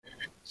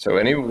So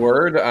any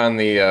word on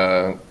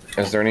the,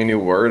 is there any new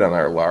word on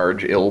our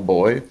large ill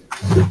boy?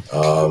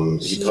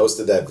 He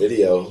posted that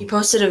video. He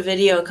posted a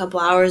video a couple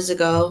hours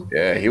ago.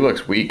 Yeah, he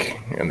looks weak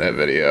in that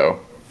video.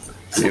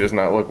 He does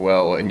not look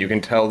well, and you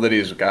can tell that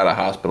he's got a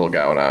hospital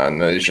gown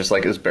on. It's just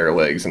like his bare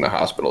legs in a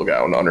hospital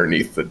gown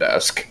underneath the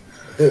desk.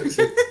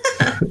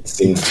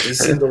 He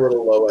seemed a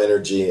little low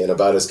energy and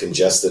about as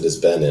congested as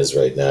Ben is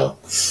right now.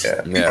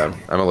 Yeah,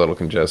 I'm a little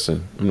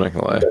congested. I'm not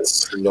gonna lie. I've been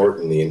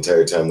snorting the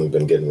entire time we've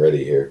been getting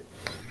ready here.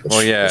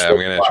 Well, yeah, I'm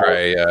gonna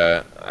try.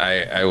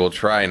 I will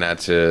try not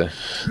to,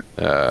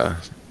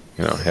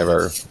 have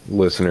our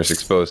listeners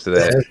exposed to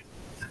that.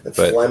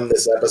 But phlegm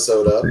this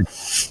episode up.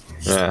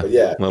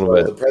 Yeah, a little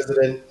bit.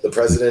 The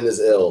president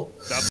is ill.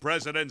 The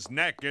president's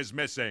neck is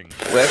missing.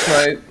 Last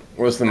night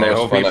was the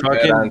most fun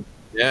I've had on.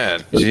 Yeah,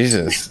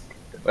 Jesus.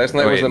 Last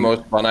night was the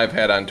most fun I've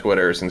had on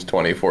Twitter since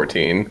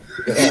 2014.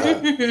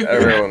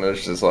 Everyone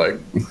was just like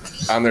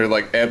on their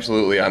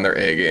absolutely on their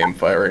A game,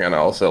 firing on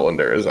all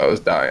cylinders. I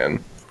was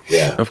dying.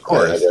 Yeah, of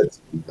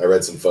course. I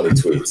read some funny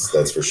tweets.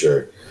 That's for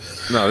sure.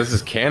 No, this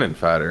is cannon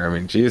fodder. I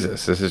mean,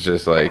 Jesus, this is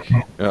just like,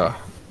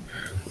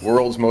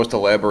 world's most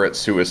elaborate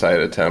suicide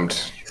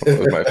attempt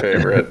was my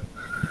favorite.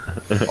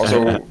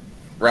 Also,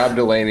 Rob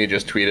Delaney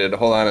just tweeted,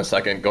 "Hold on a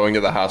second, going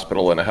to the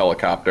hospital in a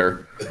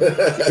helicopter."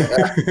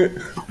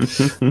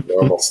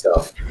 Normal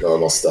stuff.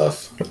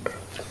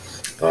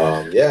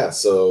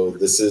 So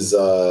this is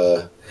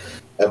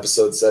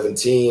episode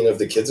 17 of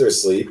The Kids Are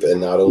Asleep,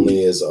 and not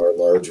only is our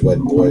large wet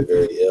boy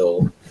very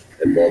ill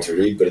at Walter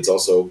Reed, but it's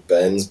also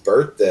Ben's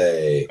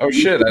birthday. Oh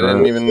shit, I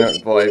didn't even know.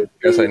 Well, I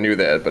guess I knew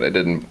that, but I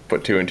didn't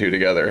put two and two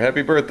together.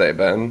 Happy birthday,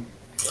 Ben.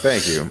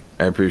 Thank you.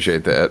 I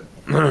appreciate that.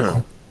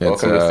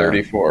 Welcome to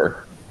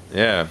 34.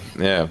 Yeah.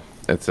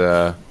 It's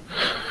I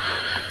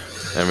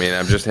mean,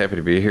 I'm just happy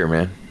to be here,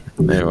 man.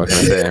 Hey, what can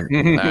I say?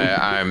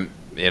 I'm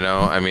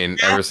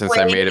ever since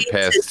I made it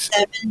past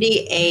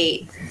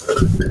 78.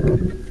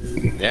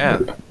 Yeah,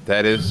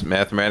 that is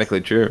mathematically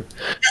true.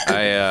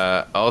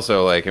 I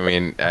also I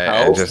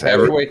just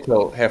halfway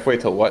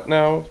till what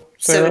now?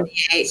 Sarah?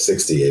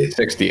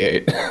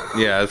 68.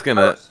 Yeah, I was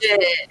gonna.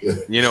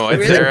 You know what,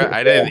 Really? Sarah?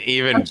 I didn't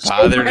even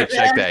bother to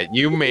check that.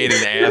 You made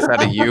an ass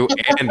out of you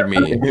and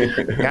me.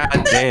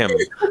 God damn.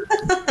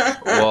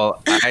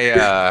 Well,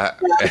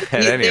 at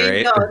any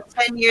rate,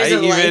 10 years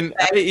of life.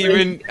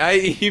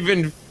 I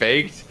even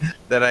faked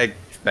that I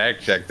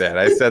fact checked that.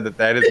 I said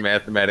that is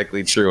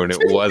mathematically true, and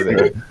it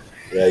wasn't.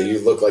 Yeah, you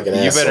look like an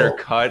asshole. You better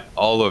cut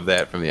all of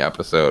that from the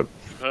episode.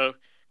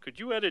 Could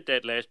you edit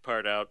that last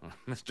part out?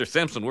 Mr.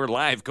 Simpson, we're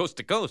live coast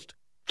to coast.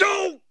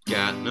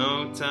 Got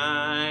no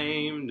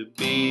time to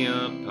be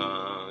a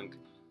punk.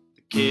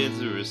 The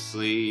kids are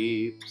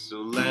asleep, so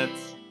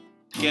let's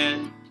get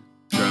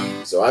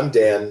drunk. So I'm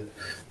Dan.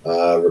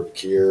 We're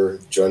here,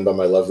 joined by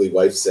my lovely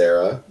wife,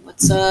 Sara.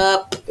 What's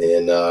up?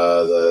 In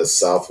the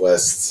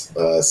southwest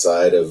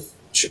side of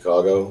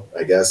Chicago,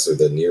 I guess, or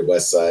the near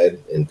west side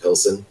in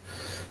Pilsen.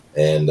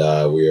 And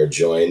we are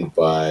joined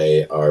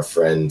by our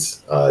friend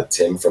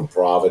Tim from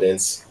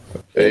Providence.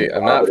 Hey,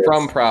 I'm not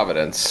from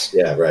Providence.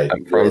 Yeah, right.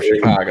 I'm from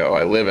Chicago.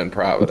 I live in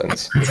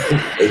Providence.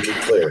 Make it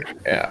clear.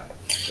 Yeah.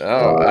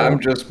 No, I'm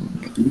just,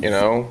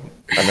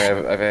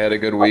 I've had a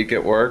good week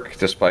at work,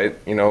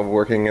 despite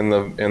working in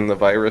the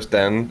virus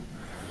den.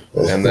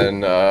 And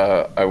then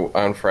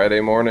on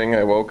Friday morning,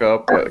 I woke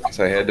up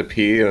because I had to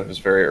pee, and it was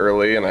very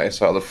early, and I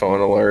saw the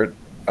phone alert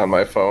on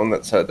my phone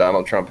that said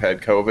Donald Trump had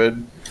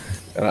COVID.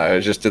 And I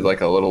just did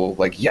a little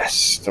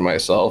yes to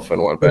myself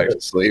and went back to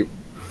sleep.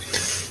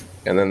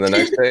 And then the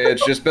next day,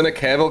 it's just been a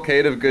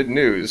cavalcade of good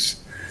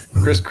news.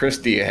 Chris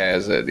Christie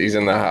has it. He's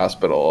in the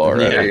hospital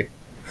already. Yeah.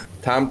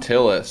 Tom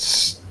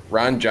Tillis,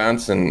 Ron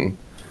Johnson.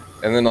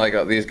 And then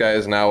these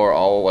guys now are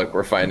all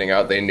we're finding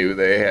out they knew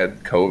they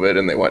had COVID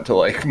and they went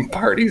to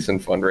parties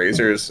and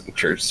fundraisers and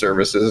church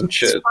services and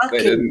shit. It's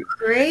fucking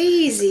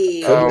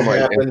crazy. Oh my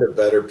God. To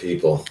better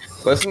people.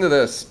 Listen to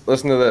this.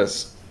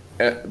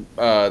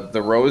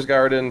 The Rose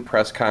Garden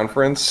press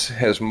conference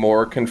has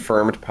more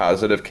confirmed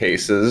positive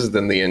cases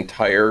than the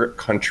entire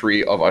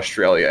country of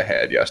Australia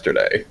had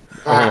yesterday.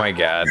 Oh my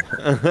God.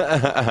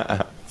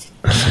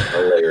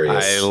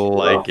 Hilarious. I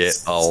like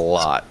it a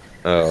lot.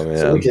 Oh man.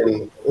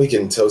 So we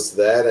can toast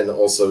that, and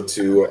also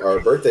to our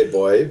birthday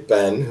boy,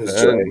 Ben, who's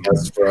joining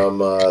us from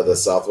the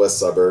southwest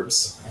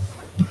suburbs.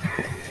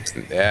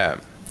 Yeah.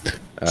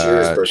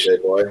 Cheers, birthday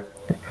boy.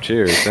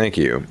 Cheers, thank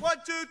you. 1,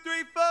 2,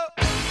 3,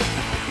 4.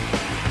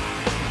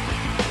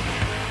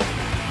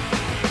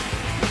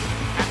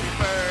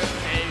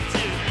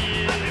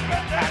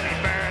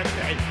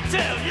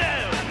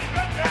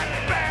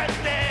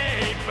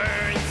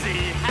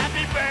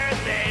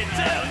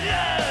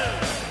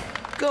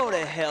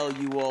 hell,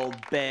 you old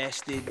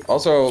bastard.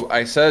 Also,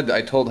 I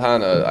told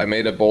Hannah, I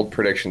made a bold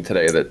prediction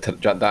today that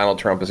Donald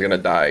Trump is going to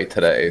die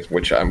today,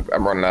 which I'm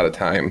running out of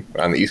time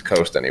on the East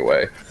Coast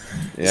anyway.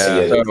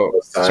 Yeah.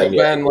 So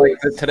Ben, like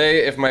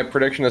today, if my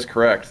prediction is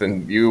correct,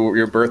 then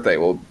your birthday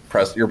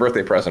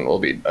present will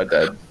be a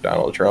dead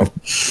Donald Trump.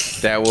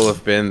 That will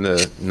have been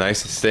the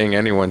nicest thing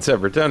anyone's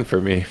ever done for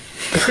me.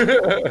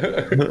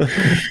 Ben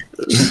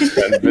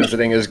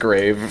visiting his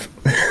grave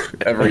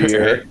every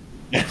year.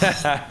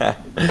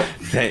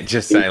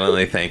 Just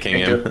silently thanking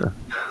him.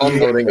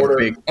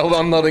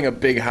 Unloading a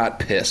big hot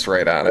piss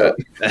right on it.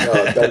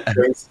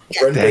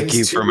 Thank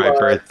you for my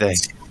birthday.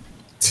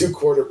 2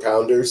 quarter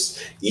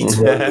pounders, each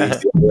one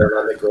leaves the other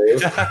on the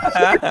grave.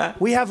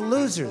 We have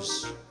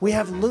losers.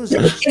 If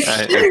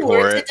you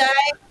were to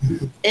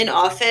die in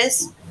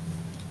office,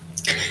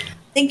 I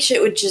think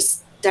shit would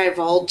just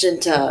divulge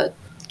into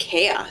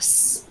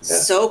chaos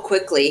so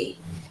quickly.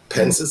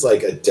 Pence is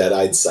like a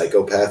dead-eyed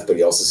psychopath, but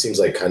he also seems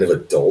like kind of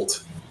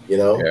adult, you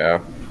know? Yeah.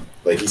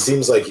 Like, he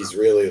seems like he's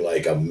really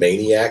like a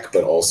maniac,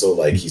 but also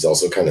like he's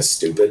also kind of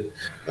stupid.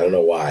 I don't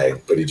know why,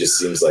 but he just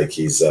seems like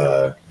he was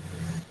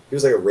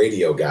like a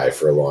radio guy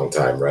for a long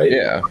time, right?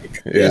 Yeah.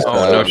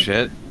 No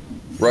shit.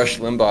 Rush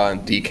Limbaugh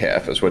and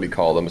decaf is what he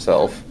called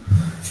himself.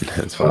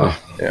 That's funny.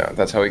 Yeah,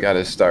 that's how he got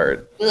his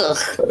start. Ugh.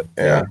 But,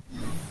 yeah.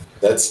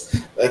 That's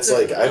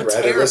like, I'd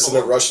rather listen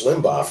to Rush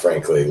Limbaugh,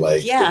 frankly.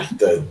 Like,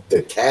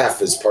 the calf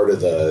is part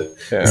of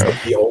it's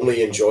like the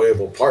only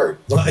enjoyable part.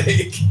 Like,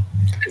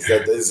 it's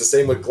the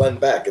same with Glenn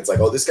Beck. It's like,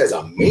 oh, this guy's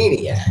a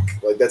maniac.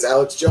 Like, that's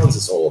Alex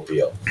Jones's whole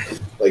appeal.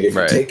 Like, if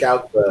you take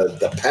out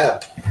the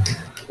pep,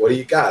 what do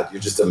you got?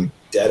 You're just a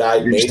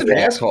dead-eyed maniac, just an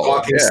asshole.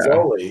 Talking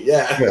slowly.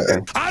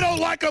 Yeah. I don't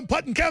like them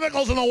putting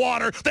chemicals in the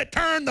water that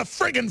turn the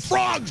friggin'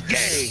 frogs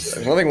gay.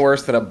 There's nothing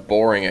worse than a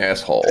boring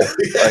asshole.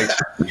 Like,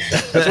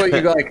 that's what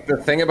you like. The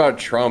thing about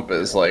Trump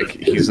is like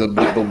he's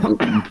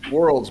the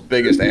world's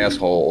biggest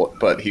asshole,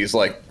 but he's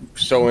like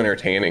so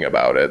entertaining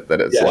about it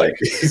that it's like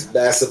he's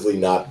massively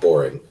not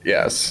boring.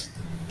 Yes.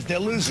 They're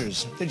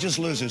losers. They're just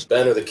losers.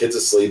 Ben, are the kids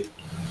asleep?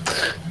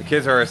 The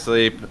kids are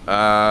asleep.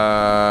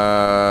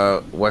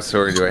 What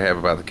story do I have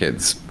about the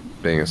kids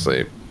being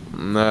asleep?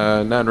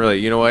 Not really.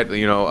 You know what?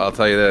 I'll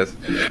tell you this.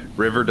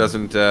 River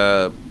doesn't...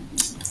 so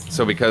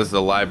because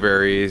the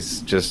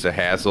library's just a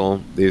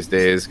hassle these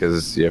days,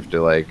 because you have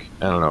to,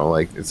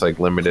 it's like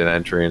limited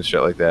entry and shit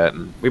like that.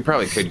 And we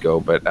probably could go,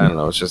 but I don't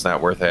know. It's just not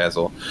worth the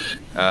hassle.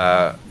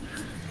 We're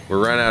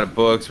running out of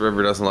books.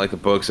 River doesn't like the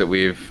books that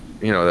we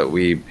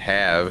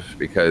have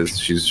because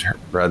she's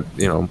read,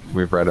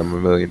 we've read them a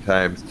million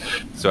times.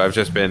 So I've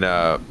just been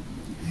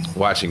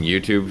watching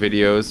YouTube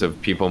videos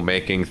of people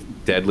making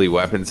deadly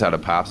weapons out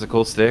of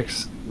popsicle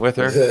sticks with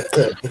her.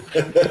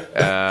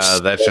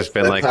 That's just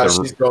been like how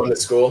she's going to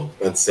school.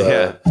 That's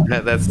the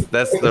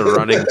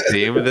running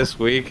theme this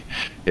week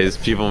is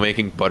people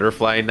making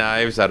butterfly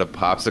knives out of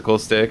popsicle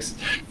sticks.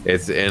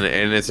 It's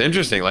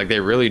interesting. Like,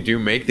 they really do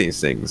make these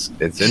things.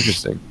 It's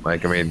interesting.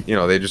 Like, I mean,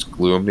 they just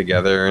glue them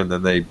together and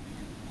then they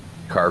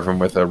carve them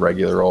with a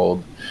regular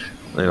old,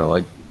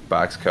 like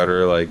box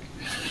cutter,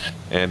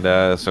 and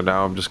so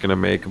now I'm just gonna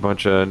make a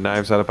bunch of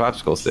knives out of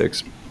popsicle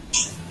sticks.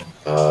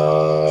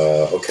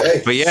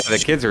 Okay. But yeah, the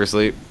kids are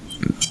asleep,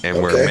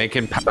 and we're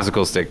making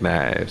popsicle stick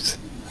knives.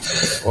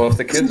 Well, if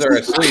the kids are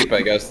asleep,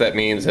 I guess that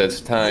means it's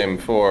time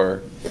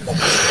for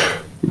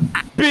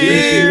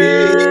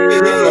Beer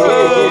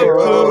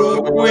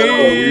of the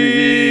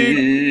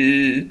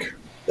Week.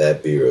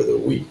 That beer of the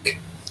week.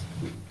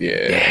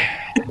 Yeah.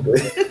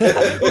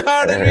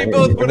 How did we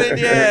both put in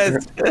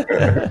yes?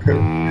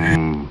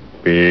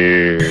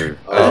 Beer.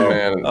 Oh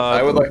man,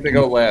 I would like to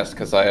go last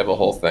because I have a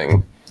whole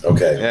thing.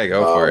 Okay. Yeah,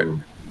 go for it.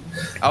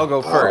 I'll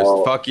go first.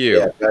 Fuck you.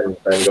 Yeah, Ben,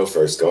 go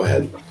first. Go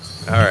ahead.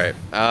 All right.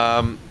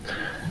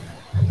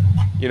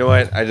 You know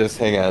what?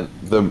 Hang on.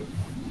 The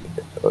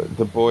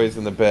boys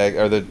in the bag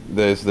are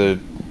there's the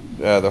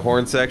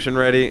horn section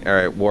ready. All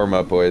right, warm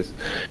up, boys.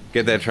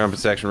 Get that trumpet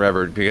section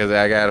revered because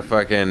I got a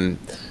fucking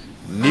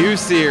new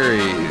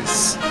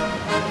series,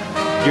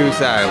 Goose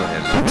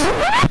Island.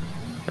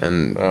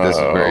 And this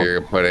is where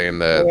you're putting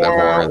the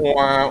horn.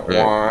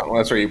 Yeah.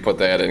 That's where you put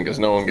that in because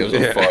no one gives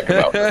a fuck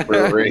about the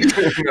brewery.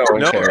 No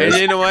one cares.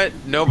 And you know what?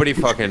 Nobody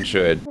fucking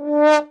should.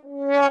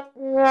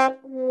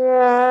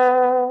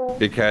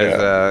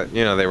 Because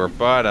they were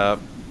bought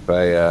up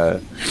by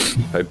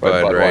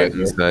Bud, right?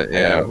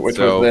 Which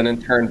was then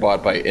in turn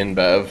bought by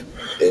InBev.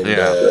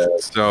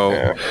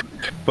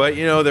 But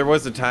there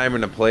was a time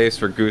and a place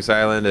for Goose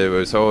Island. It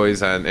was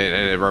always on,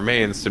 and it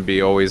remains to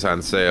be always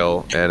on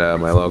sale at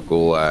my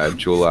local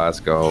Jewel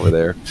Osco over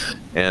there.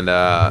 And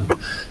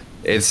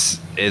it's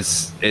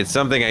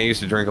something I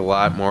used to drink a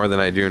lot more than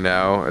I do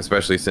now,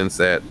 especially since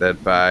that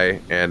buy.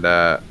 And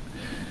I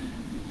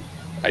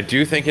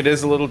do think it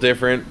is a little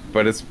different,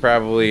 but it's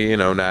probably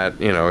not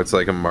it's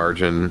like a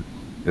margin.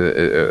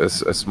 A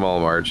small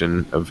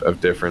margin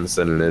of difference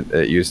than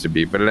it used to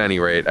be, but at any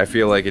rate, I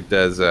feel like it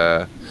does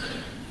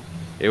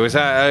It was,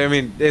 I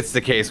mean, it's the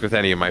case with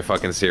any of my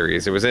fucking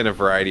series. It was in a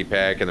variety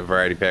pack, and the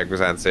variety pack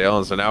was on sale,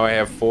 and so now I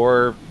have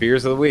 4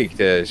 beers of the week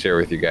to share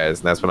with you guys,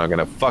 and that's what I'm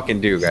gonna fucking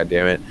do,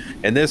 goddammit.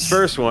 And this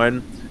first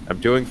one, I'm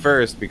doing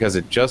first because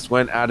it just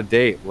went out of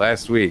date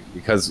last week,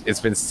 because it's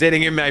been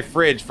sitting in my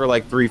fridge for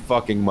like 3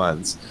 fucking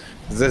months.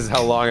 This is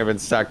how long I've been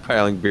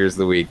stockpiling beers of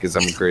the week, because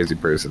I'm a crazy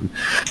person.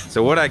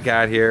 So what I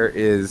got here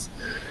is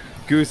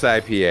Goose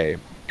IPA,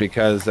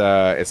 because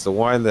it's the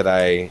one that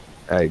I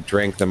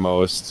drank the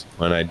most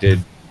when I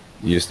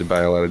used to buy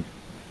a lot of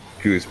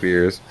Goose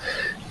beers,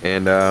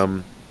 and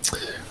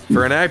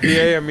for an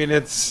IPA, I mean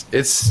it's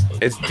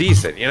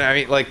decent. You know, I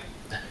mean, like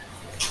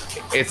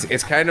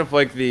it's kind of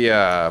like the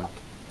I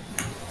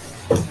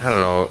don't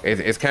know.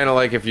 It's kind of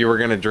like if you were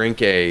gonna drink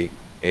how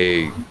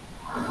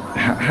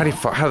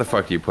the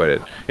fuck do you put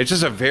it? It's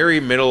just a very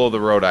middle of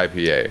the road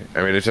IPA.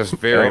 I mean, it's just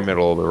very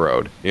middle of the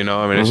road. You know,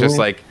 I mean, it's just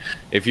like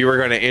if you were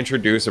going to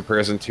introduce a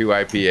person to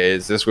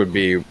IPAs, this would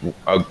be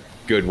a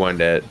good one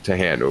to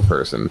hand to a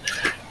person,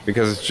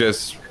 because it's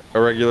just a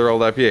regular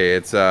old IPA.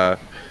 It's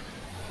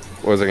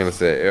what was I going to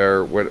say?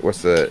 Or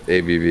what's the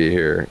ABV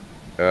here?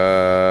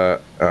 Oh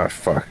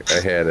fuck, I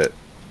had it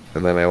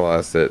and then I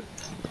lost it.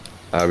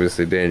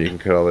 Obviously, Dan, you can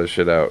cut all this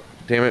shit out.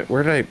 Damn it,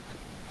 where did I?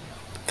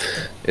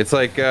 It's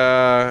like,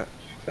 oh,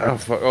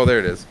 there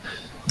it is.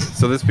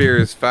 So this beer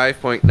is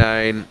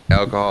 5.9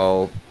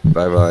 alcohol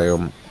by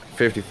volume,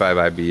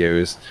 55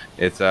 IBUs.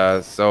 It's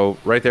so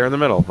right there in the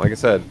middle. Like I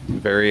said,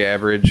 very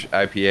average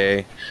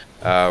IPA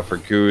for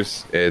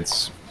Goose.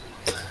 It's,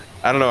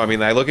 I don't know. I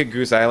mean, I look at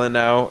Goose Island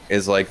now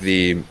as like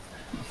the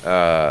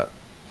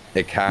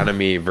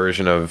economy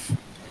version of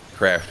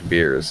craft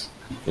beers.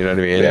 You know what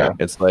I mean? Yeah.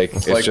 It's like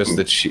just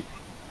the cheap.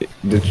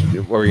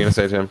 What were you gonna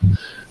say, Tim?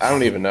 I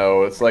don't even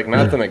know. It's like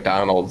not the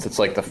McDonald's. It's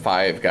like the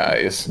Five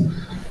Guys.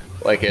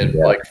 Like it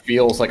like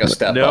feels like a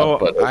step up.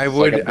 But it's I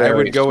would like I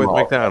would go with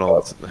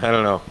McDonald's. I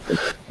don't know.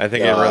 I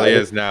think it really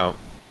is now.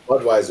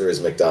 Budweiser is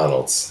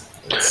McDonald's.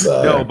 It's,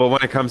 no, but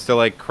when it comes to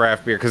like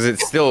craft beer, because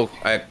it's still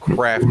a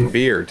craft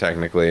beer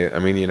technically. I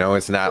mean, you know,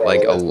 it's not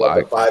like a lot.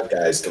 The Five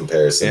Guys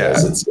comparison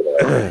is. It's,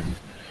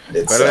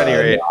 it's, but at any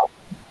rate.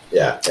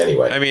 Yeah,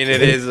 anyway. I mean,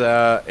 it is,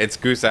 it's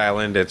Goose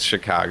Island, it's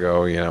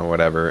Chicago, you know,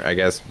 whatever, I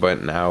guess,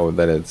 but now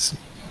that it's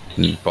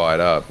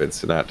bought up,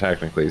 it's not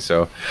technically,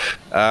 so,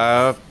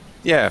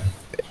 yeah,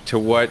 to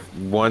what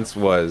once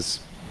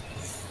was,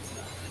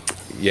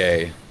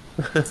 yay.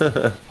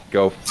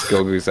 Go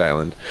Goose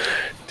Island.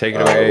 Take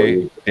it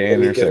away,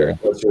 Dan or Sarah.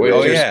 What's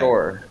your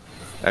score?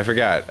 I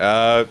forgot,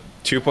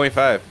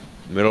 2.5,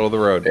 middle of the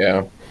road.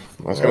 Yeah,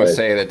 I was going to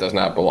say that does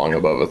not belong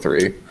above a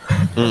 3.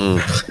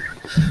 Mm-mm.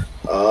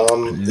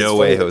 No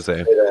way,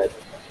 Jose.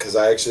 Because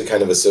I actually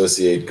kind of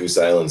associate Goose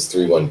Island's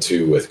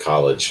 312 with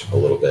college a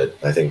little bit.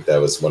 I think that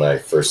was when I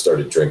first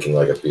started drinking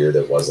like a beer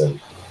that wasn't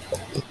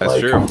that's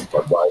like true.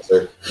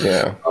 Budweiser.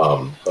 Yeah.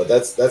 But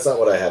that's not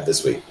what I have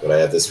this week. What I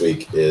have this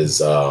week is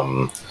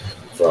from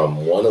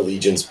One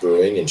Allegiance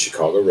Brewing in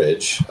Chicago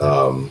Ridge.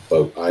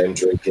 But I am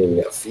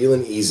drinking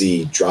Feelin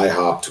Easy dry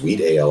hopped wheat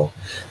ale.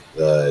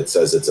 It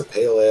says it's a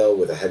pale ale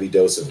with a heavy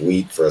dose of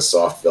wheat for a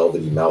soft,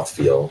 velvety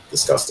mouthfeel.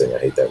 Disgusting. I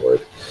hate that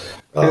word.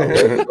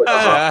 Velvety?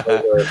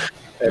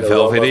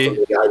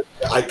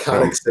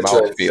 Iconic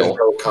mouthfeel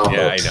combo.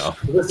 Yeah, I know.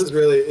 This is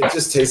really, it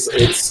just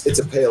tastes, it's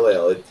a pale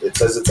ale. It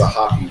says it's a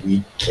hoppy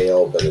wheat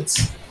ale, but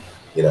it's,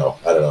 you know,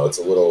 I don't know. Looks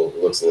a little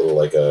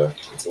like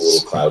it's a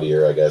little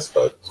cloudier, I guess.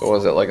 But so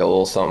was it like a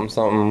little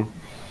something?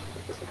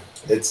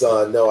 It's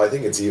no, I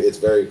think it's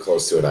very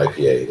close to an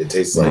IPA. It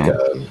tastes like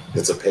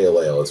it's a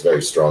pale ale. It's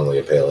very strongly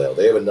a pale ale.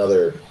 They have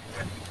another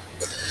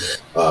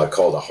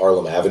called a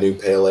Harlem Avenue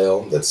Pale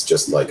Ale. That's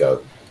just like a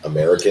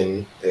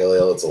American pale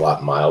ale. It's a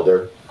lot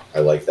milder. I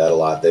like that a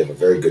lot. They have a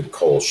very good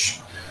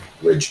Kolsch,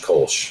 Ridge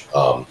Kolsch.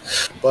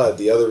 But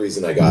the other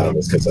reason I got them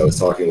is because I was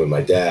talking with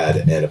my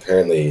dad, and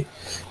apparently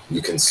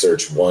you can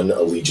search One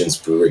Allegiance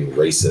Brewing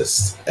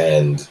racist,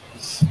 and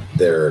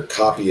their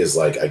copy is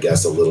like, I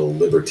guess, a little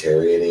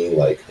libertarian-y.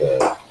 Like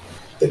the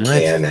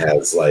can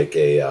has like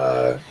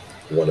a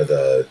one of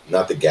the,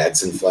 not the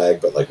Gadsden flag,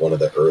 but like one of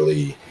the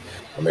early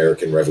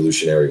American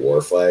Revolutionary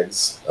War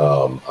flags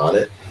on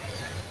it.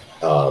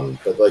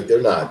 But like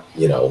they're not,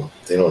 you know,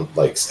 they don't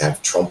like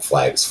have Trump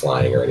flags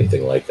flying or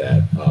anything like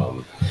that.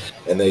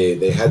 And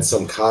they had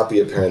some copy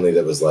apparently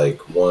that was like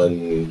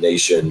one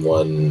nation,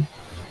 one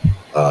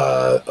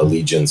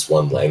allegiance,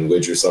 one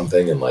language or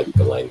something, and like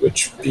the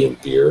language being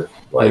beer.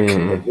 Like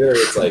here,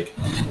 it's like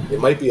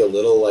it might be a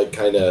little like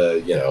kind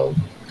of, you know,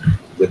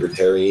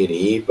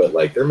 libertarian-y, but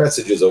like their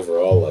message is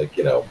overall like,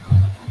 you know,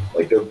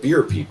 like they're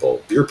beer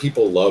people. Beer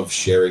people love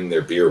sharing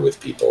their beer with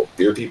people.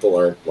 Beer people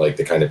aren't like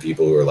the kind of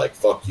people who are like,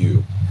 fuck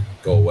you,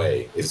 go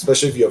away.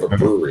 Especially if you have a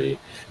brewery,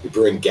 you're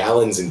brewing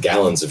gallons and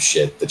gallons of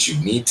shit that you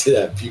need to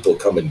have people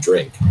come and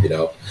drink, you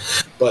know?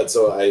 But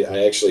so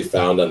I actually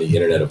found on the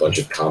internet a bunch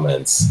of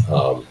comments,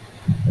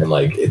 and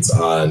like it's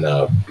on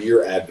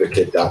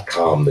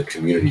beeradvocate.com, the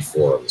community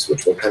forums,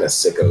 which what kind of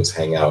sickos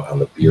hang out on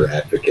the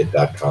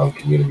beeradvocate.com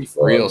community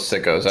forums? Real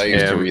sickos. I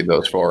used to read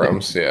those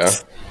forums, yeah.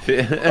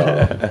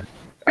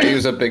 I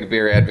use a big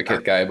beer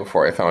advocate guy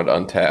before I found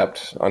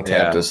Untapped.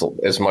 Untapped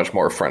is much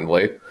more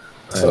friendly.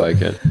 I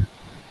like it.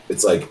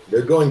 It's like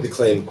they're going to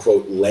claim,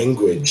 quote,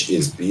 language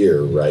is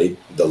beer, right?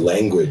 The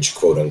language,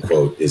 quote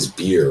unquote, is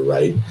beer,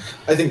 right?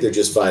 I think they're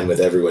just fine with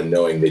everyone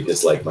knowing they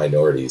dislike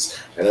minorities.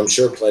 And I'm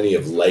sure plenty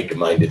of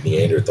like-minded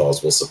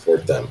Neanderthals will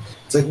support them.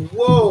 It's like,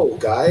 whoa,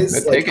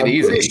 guys. Take it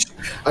easy.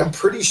 I'm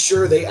pretty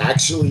sure they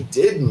actually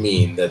did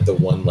mean that the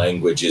one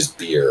language is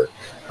beer.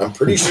 I'm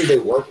pretty sure they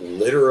weren't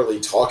literally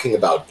talking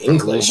about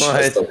English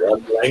as the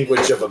one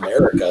language of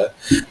America.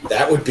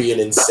 That would be an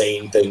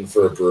insane thing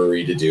for a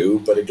brewery to do.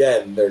 But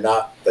again, they're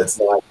not. That's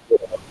not.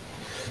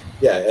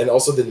 Yeah, and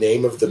also the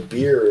name of the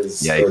beer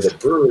is or the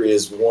brewery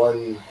is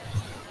one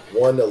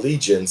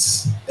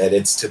allegiance, and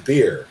it's to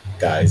beer,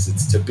 guys.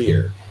 It's to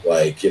beer.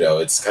 Like,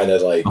 it's kind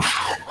of like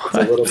it's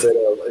a little bit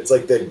of. It's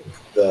like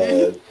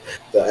the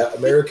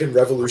American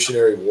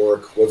Revolutionary War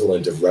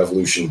equivalent of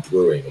Revolution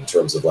Brewing in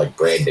terms of like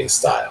branding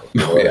style.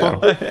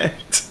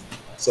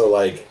 So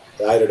like,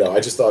 I don't know. I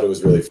just thought it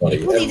was really funny.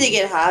 People need to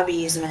get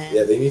hobbies, man.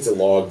 Yeah, they need to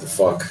log the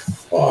fuck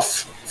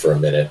off for a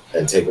minute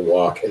and take a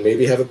walk and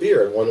maybe have a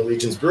beer at One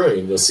Allegiance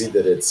Brewing. And you'll see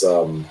that it's,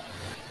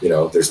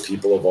 there's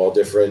people of all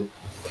different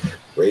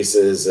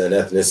races and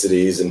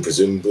ethnicities and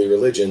presumably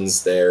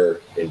religions there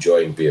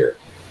enjoying beer.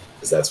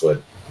 Because that's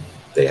what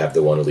they have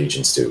the One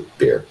Allegiance to,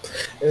 beer.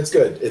 And it's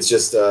good. It's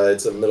just,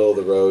 it's a middle of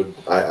the road.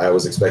 I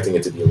was expecting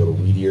it to be a little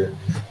weedier.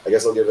 I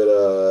guess I'll give it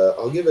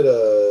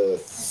a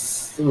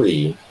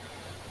 3.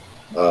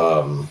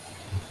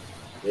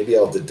 Maybe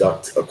I'll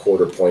deduct a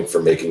quarter point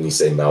for making me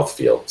say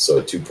mouthfeel. So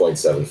a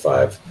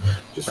 2.75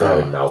 just for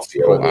having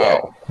mouthfeel. Oh,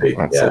 wow.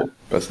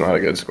 That's not a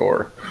good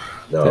score.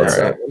 No, it's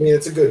not. I mean,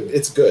 it's good.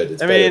 It's better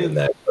than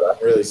that. But I'm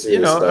really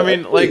serious.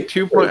 Anything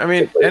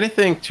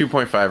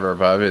 2.5 or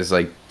above is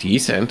like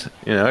decent.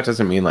 It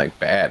doesn't mean like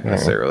bad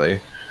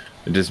necessarily.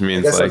 It just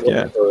means like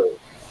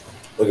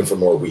looking for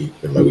more wheat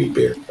in my wheat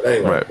beer. But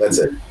anyway, that's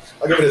it.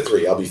 I'll give it a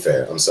 3. I'll be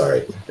fair. I'm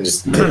sorry. And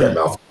just take that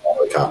mouth.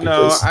 Copy,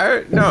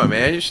 no,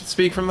 man. You should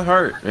speak from the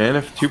heart, man.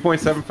 If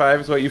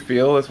 2.75 is what you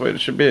feel, that's what it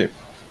should be.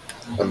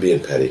 I'm being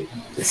petty.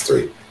 It's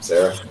 3.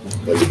 Sarah,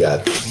 what you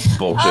got?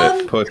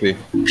 Bullshit, pussy.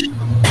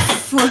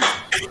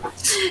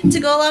 To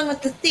go along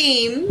with the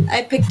theme,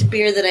 I picked a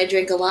beer that I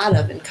drank a lot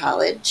of in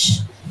college.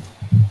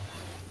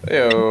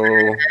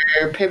 Heyo.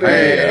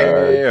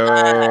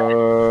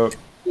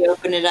 You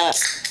open it up.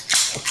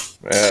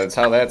 Yeah, that's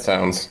how that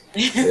sounds.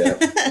 Yeah.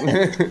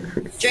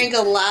 Drank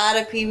a lot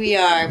of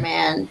PBR,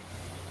 man.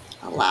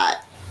 A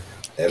lot.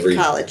 Every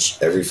college.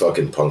 Every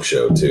fucking punk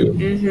show, too.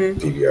 Mm-hmm.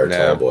 PBR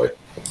tall boy.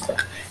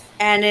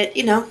 And it,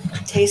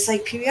 tastes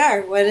like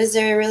PBR. What is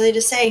there really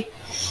to say?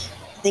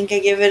 I think I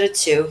give it a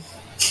 2.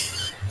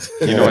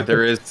 You know what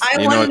there is?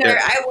 I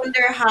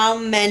wonder how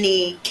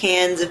many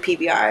cans of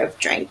PBR I've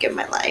drank in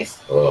my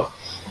life. Oh.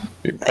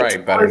 You're probably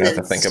better not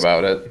to think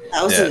about it.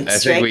 Thousands, I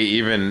think we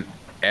even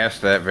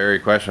asked that very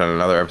question on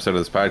another episode of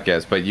this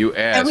podcast, but you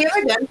asked... Have we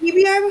ever done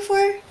PBR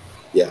before?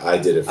 Yeah, I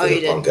did it for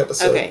the punk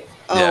episode. Okay.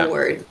 Oh,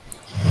 word.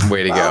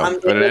 Way to go.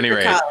 But at any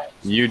rate,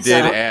 you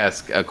did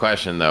ask a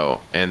question, though,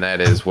 and that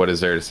is, what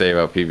is there to say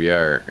about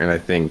PBR? And I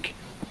think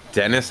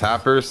Dennis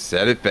Hopper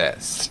said it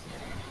best.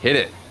 Hit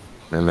it.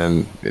 And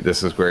then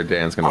this is where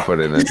Dan's going to put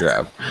it in a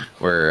drop,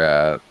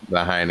 where the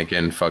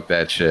Heineken, fuck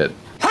that shit.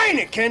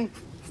 Heineken,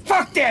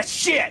 fuck that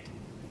shit.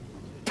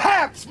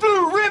 Pabst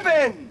Blue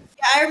Ribbon.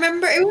 I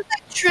remember it was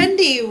like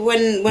trendy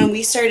when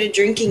we started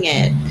drinking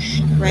it,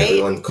 right?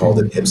 Everyone called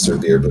it hipster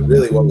beer, but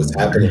really what was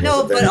happening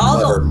was a very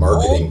clever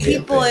marketing old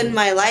people campaign. in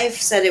my life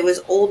said it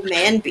was old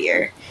man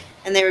beer.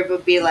 And they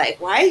would be like,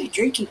 why are you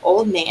drinking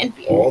old man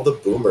beer? All the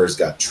boomers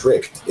got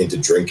tricked into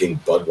drinking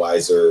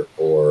Budweiser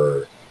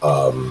or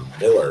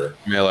Miller.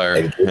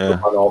 And gave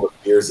up on all the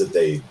beers that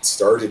they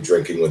started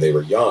drinking when they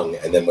were young.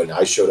 And then when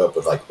I showed up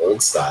with like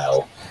old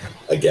style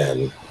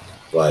again,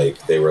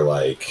 like they were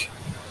like,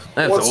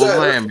 that's old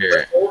man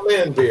beer. Old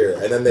man beer.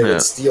 And then they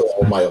would steal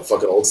all my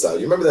fucking old style.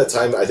 You remember that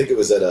time? I think it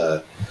was at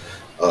a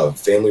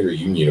family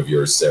reunion of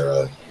yours,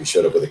 Sarah. You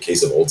showed up with a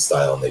case of old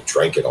style and they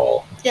drank it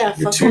all. Yeah,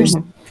 your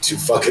two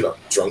fucking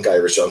drunk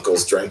Irish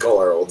uncles drank all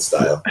our old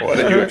style. What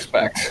did you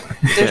expect?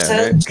 They're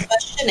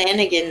such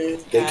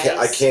shenanigans.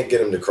 I can't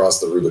get them to cross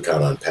the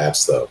Rubicon on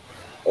Pabst, though.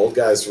 Old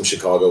guys from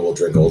Chicago will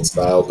drink old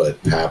style,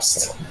 but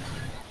Pabst,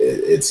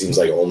 it seems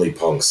like only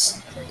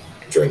punks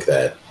drink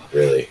that,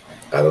 really.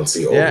 I don't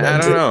see old men I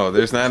don't know.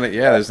 There's not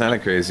a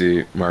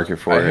crazy market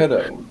for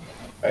it.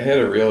 I had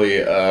a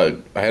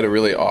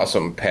really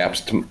awesome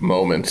Pabst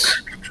moment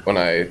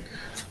when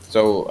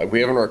so we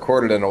haven't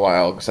recorded in a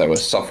while because I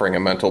was suffering a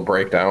mental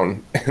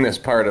breakdown, and as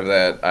part of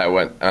that, I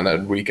went on a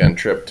weekend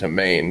trip to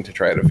Maine to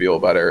try to feel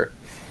better,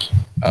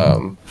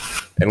 and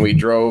we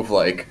drove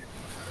like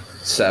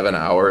 7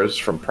 hours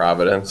from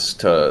Providence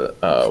to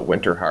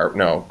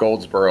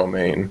Goldsboro,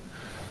 Maine,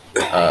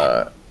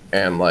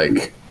 and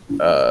like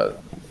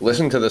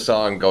listen to the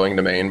song "Going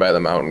to Maine" by the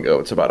Mountain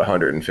Goats about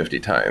 150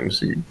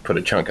 times. You put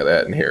a chunk of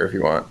that in here if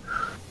you want.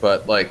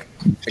 But like,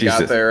 I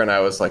got there and I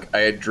was like,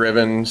 I had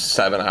driven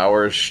 7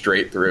 hours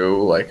straight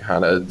through. Like,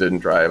 Hannah didn't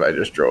drive; I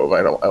just drove.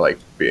 I like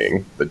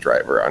being the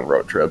driver on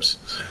road trips.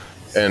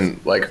 And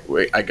like,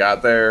 I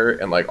got there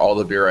and like all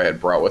the beer I had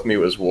brought with me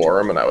was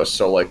warm, and I was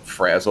so like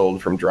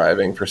frazzled from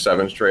driving for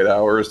 7 straight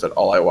hours that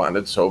all I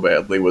wanted so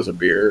badly was a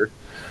beer.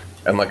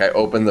 And like, I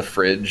opened the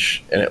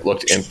fridge and it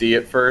looked empty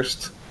at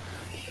first.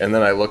 And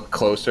then I looked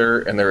closer,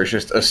 and there was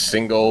just a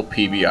single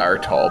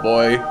PBR tall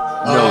boy.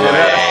 No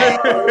way.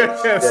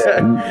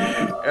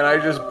 And I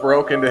just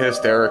broke into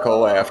hysterical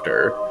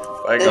laughter.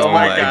 Like, oh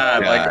my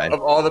God. Like,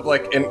 of all the,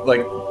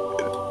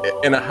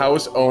 in a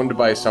house owned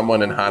by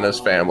someone in Hannah's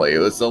family, it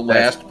was the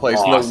last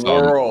place in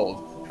the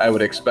world I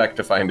would expect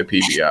to find a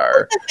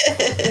PBR.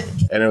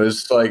 And it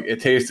was like, it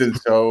tasted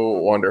so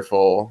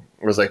wonderful.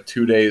 It was like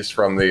 2 days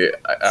from the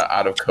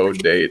out of code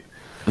date.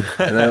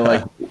 And then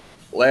like,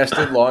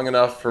 lasted long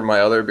enough for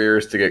my other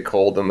beers to get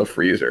cold in the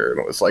freezer, and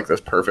it was like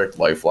this perfect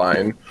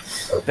lifeline.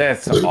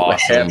 That's awesome. The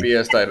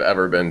happiest I've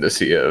ever been to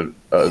see a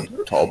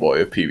tall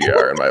boy of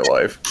PBR in my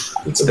life.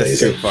 It's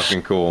amazing. That's so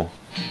fucking cool.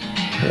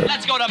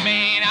 Let's go to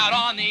Maine, out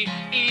on the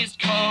East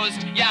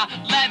Coast. Yeah,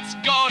 let's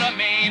go to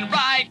Maine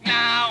right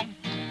now.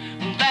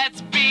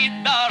 Let's beat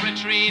the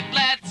retreat.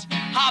 Let's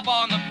hop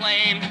on the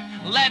plane.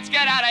 Let's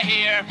get out of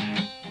here.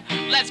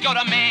 Let's go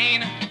to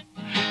Maine.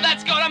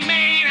 Let's go to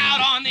Maine,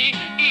 out on the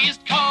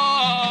East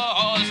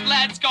Coast.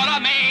 Let's go to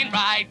Maine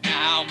right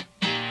now.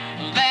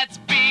 Let's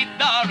beat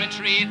the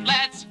retreat.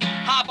 Let's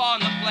hop on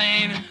the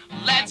plane.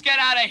 Let's get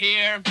out of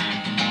here.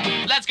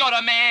 Let's go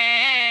to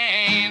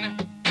Maine.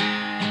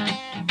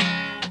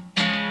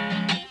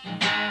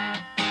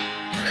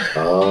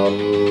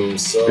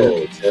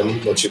 So,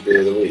 Tim, what's your beer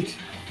of the week?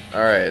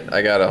 All right,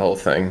 I got a whole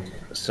thing.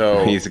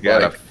 So he's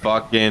got a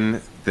fucking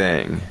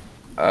thing.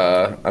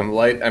 I'm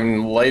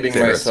lighting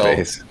Sarah's myself.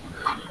 face.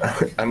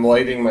 I'm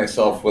lighting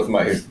myself with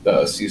my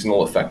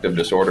seasonal affective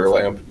disorder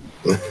lamp.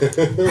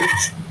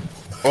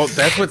 Oh,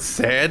 that's what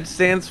SAD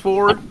stands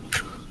for?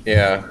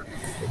 Yeah.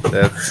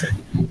 That's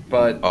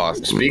but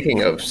awesome.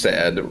 Speaking of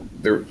SAD,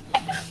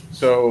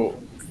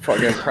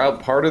 fucking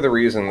part of the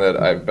reason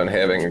that I've been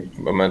having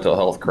a mental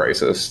health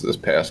crisis this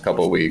past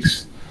couple of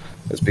weeks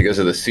is because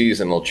of the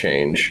seasonal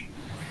change.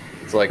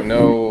 It's like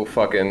no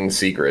fucking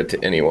secret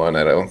to anyone.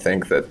 I don't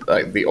think that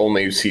like the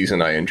only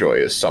season I enjoy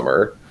is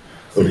summer.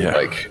 Yeah.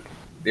 Like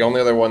the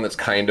only other one that's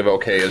kind of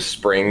okay is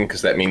spring,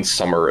 because that means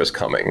summer is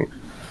coming.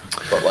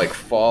 But like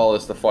fall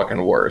is the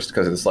fucking worst,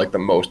 because it's like the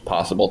most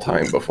possible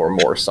time before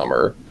more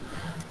summer.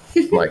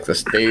 Like the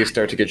days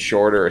start to get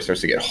shorter, it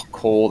starts to get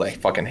cold. I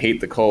fucking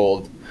hate the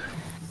cold.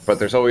 But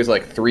there's always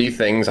like 3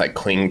 things I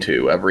cling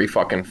to every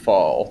fucking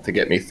fall to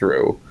get me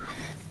through.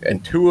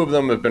 And 2 of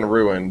them have been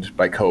ruined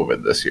by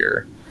COVID this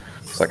year.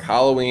 It's like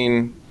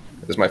Halloween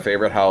is my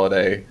favorite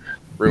holiday,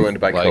 ruined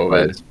by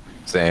COVID.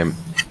 Same.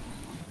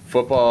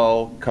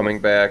 Football coming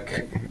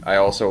back, I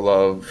also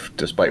love,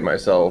 despite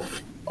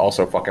myself,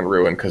 also fucking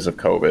ruined because of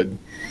COVID.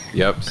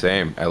 Yep,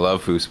 same. I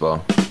love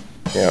foosball.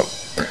 Yep.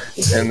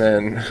 And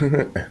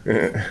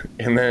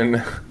then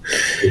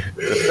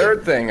the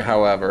third thing,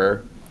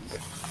 however,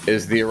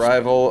 is the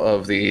arrival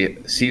of the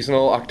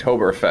seasonal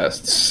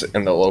Oktoberfests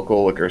in the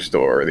local liquor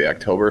store, the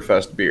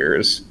Oktoberfest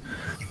beers.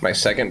 My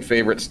second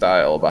favorite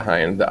style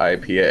behind the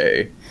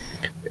IPA.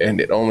 And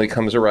it only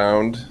comes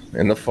around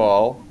in the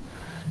fall.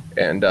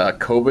 And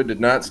COVID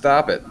did not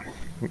stop it.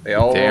 They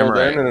all rolled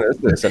in, and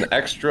it's an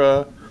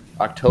extra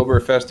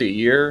Oktoberfest a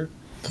year.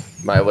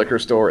 My liquor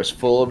store is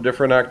full of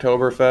different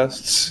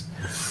Oktoberfests.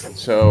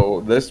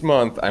 So this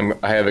month,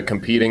 I have a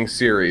competing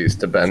series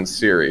to Ben's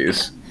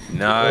series.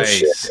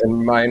 Nice.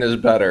 And mine is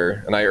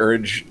better. And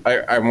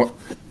I'm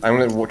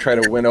going to try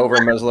to win over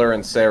Mesler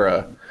and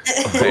Sara.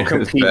 We'll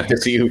compete to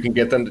see who can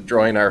get them to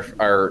join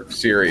our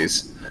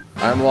series.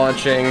 I'm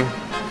launching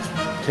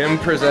Tim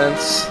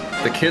Presents,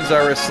 The Kids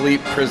Are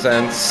Asleep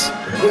Presents,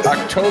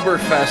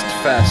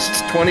 Oktoberfest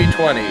Fest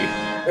 2020.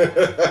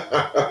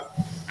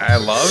 I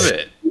love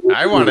it.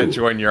 I want to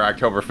join your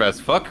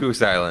Oktoberfest. Fuck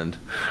Goose Island.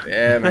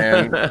 Yeah,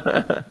 man.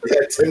 Yeah,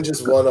 Tim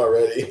just won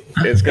already.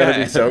 It's going to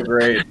be so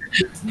great.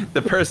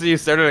 The person you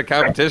started a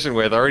competition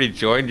with already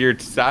joined your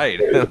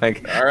side.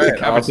 Like, all right, the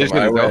competition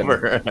awesome. is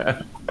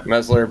over.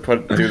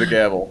 Mesler, do the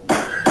gavel.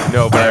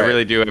 No, but I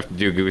really do have to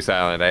do Goose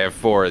Island. I have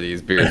 4 of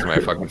these beers in my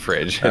fucking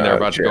fridge, and they're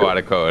about to go out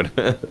of code.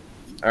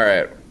 All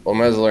right. Well,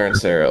 Mesler and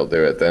Sara will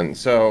do it then.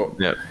 So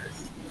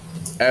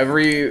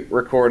every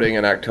recording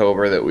in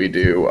October that we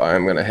do,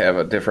 I'm going to have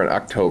a different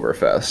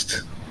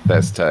Oktoberfest.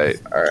 That's tight.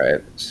 All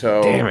right.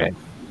 So damn it.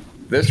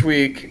 This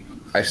week,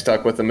 I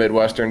stuck with the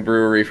Midwestern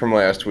Brewery from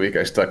last week.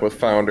 I stuck with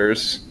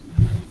Founders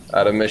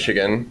out of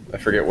Michigan. I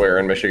forget where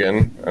in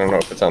Michigan. I don't know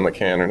if it's on the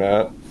can or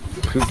not.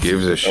 Who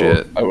gives a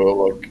shit? I will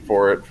look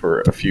for it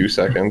for a few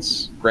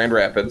seconds. Grand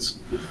Rapids.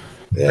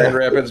 Yeah. Grand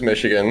Rapids,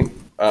 Michigan.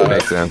 That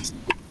makes sense.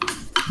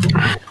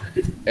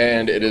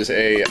 And it is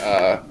a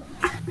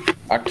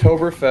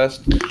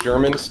Oktoberfest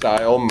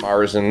German-Style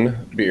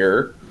Märzen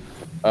beer.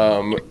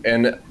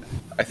 And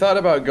I thought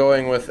about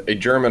going with a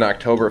German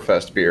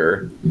Oktoberfest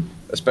beer,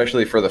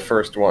 especially for the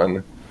first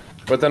one.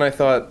 But then I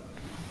thought,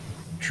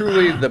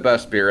 truly the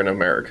best beer in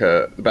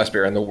America, the best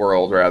beer in the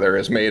world, rather,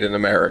 is made in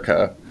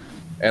America.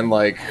 And,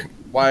 like,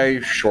 why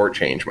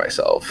shortchange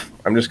myself?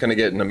 I'm just going to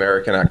get an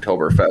American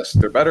Oktoberfest.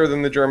 They're better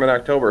than the German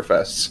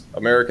Oktoberfests.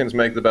 Americans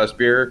make the best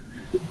beer.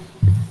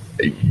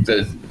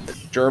 The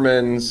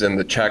Germans and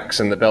the Czechs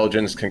and the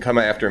Belgians can come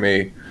after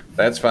me.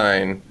 That's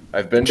fine.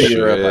 I've been to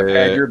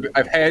Europe.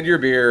 I've had your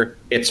beer.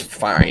 It's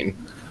fine.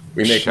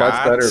 We make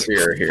much better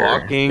beer here.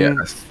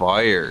 Fucking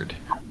fired.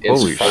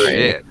 It's Holy fine.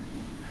 shit.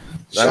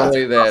 Not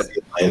only that,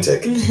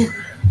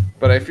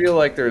 but I feel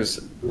like there's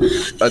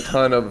a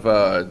ton of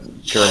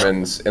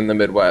Germans in the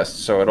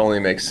Midwest, so it only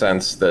makes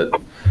sense that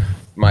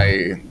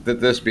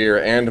this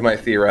beer and my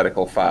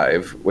theoretical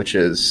 5, which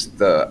is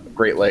the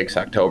Great Lakes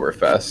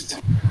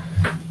Oktoberfest,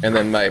 and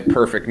then my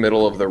perfect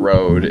middle of the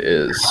road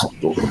is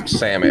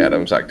Sam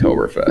Adams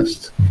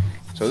Oktoberfest.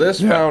 So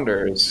this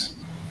Founders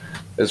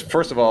is,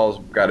 first of all,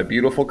 got a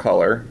beautiful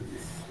color.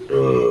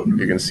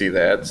 You can see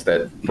that. It's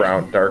that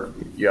brown, dark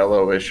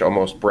yellowish,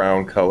 almost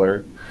brown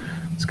color.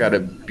 It's got a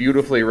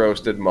beautifully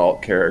roasted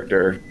malt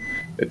character.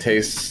 It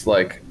tastes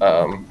like,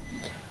 I'm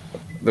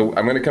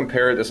going to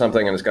compare it to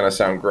something and it's going to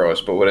sound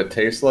gross, but what it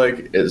tastes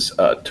like is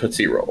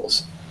Tootsie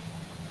Rolls.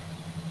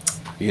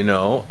 You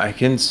know, I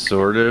can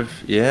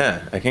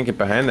I can get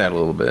behind that a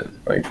little bit.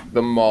 Like,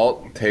 the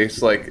malt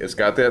tastes like it's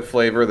got that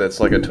flavor that's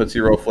like a Tootsie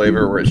Roll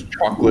flavor where it's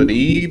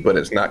chocolatey, but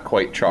it's not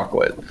quite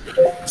chocolate.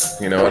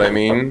 You know what I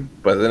mean?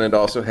 But then it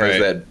also has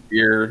that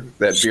beer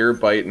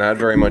bite, not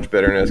very much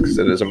bitterness because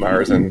it is a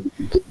Märzen.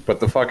 But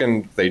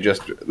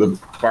the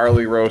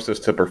barley roast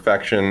is to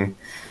perfection.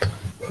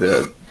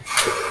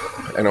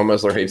 I know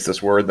Mesler hates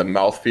this word. The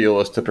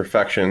mouthfeel is to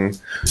perfection.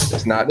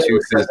 It's not too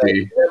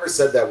fizzy. I've never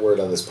said that word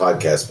on this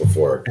podcast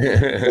before.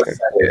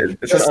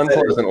 It's an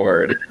unpleasant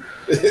word.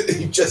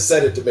 You just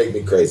said it to make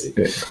me crazy.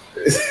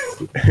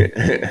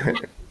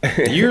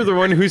 You're the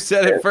one who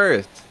said it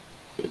first.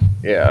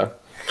 Yeah.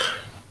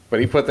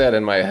 But he put that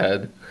in my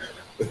head.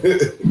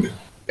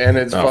 And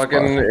it's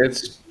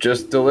it's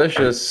just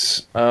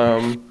delicious.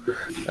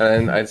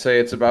 And I'd say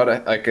it's about,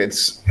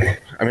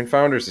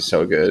 Founders is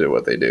so good at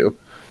what they do.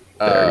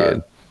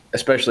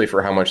 Especially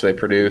for how much they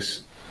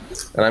produce.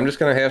 And I'm just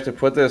going to have to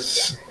put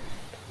this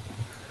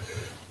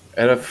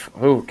at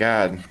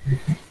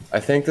I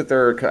think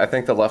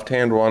the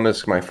left-hand one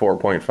is my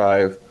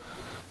 4.5,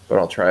 but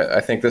I'll try it. I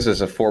think this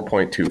is a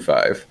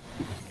 4.25.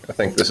 I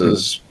think this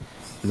is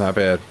not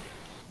bad.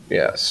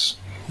 Yes.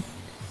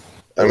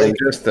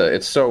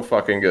 It's so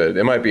fucking good.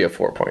 It might be a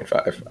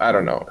 4.5. I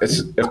don't know.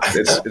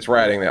 It's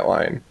riding that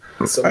line.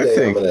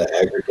 Someday I'm going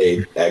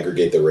to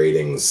aggregate the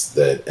ratings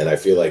and I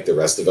feel like the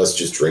rest of us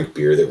just drink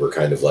beer that we're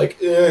kind of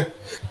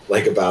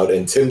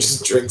and Tim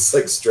just drinks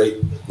like straight,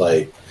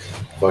 like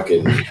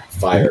fucking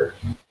fire.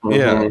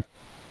 Yeah,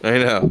 I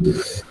know.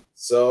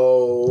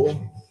 So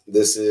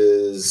this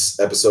is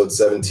episode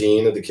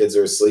 17 of The Kids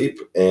Are Asleep,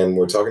 and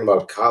we're talking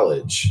about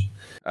college.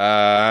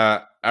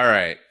 All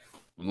right.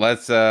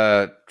 Let's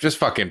just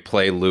fucking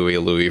play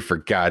Louie for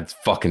God's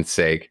fucking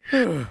sake.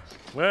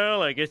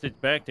 Well, I guess it's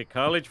back to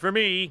college for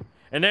me.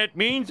 And that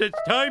means it's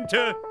time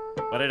to...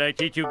 What did I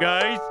teach you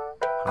guys?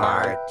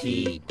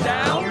 Party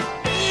down.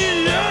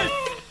 Yes!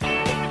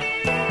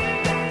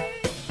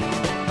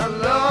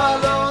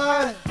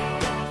 Hello.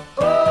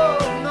 Oh,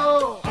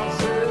 no. I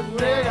said, we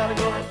gotta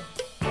go.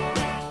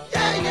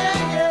 Yeah.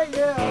 I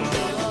said,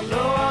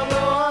 hello.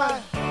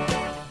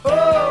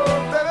 Oh,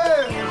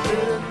 baby. I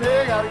said, we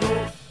gotta go.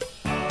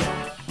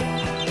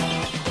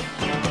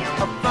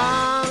 I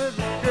found this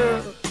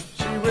girl.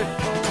 She went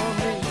for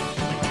me.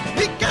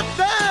 He got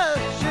that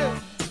shit.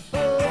 Oh,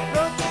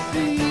 don't you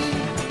see?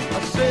 I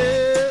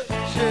said,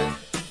 shit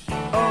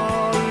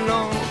all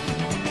alone.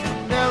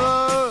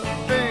 Never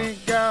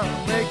think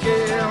I'll make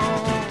it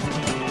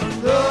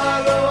home.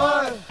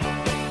 Lord.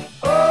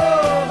 Oh,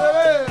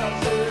 baby. I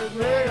said,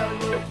 we gotta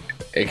go.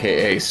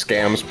 AKA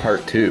Scams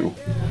Part 2.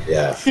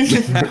 Yeah.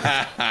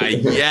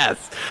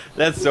 Yes.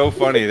 That's so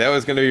funny. That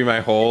was going to be my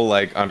whole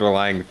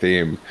underlying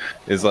theme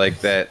is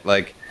that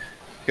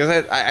because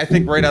I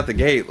think right out the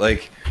gate,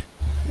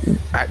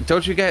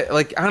 don't you get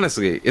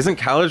honestly, isn't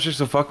college just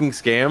a fucking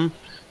scam?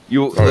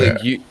 You're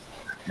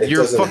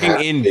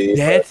fucking in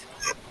debt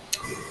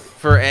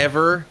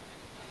forever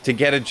to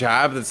get a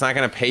job that's not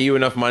going to pay you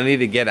enough money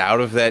to get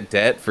out of that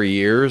debt for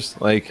years.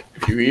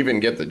 If you even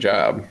get the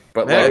job,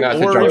 but not to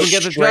jump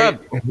get the job.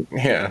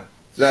 Yeah.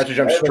 Not to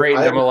jump straight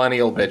into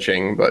millennial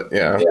bitching, but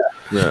yeah.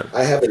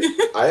 I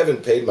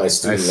haven't paid my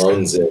student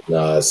loans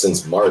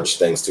since March,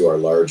 thanks to our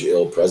large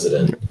ill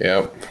president.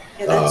 Yep.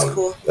 Yeah, that's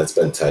cool. That's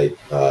been tight.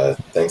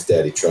 Thanks,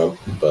 Daddy Trump.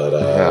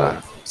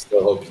 But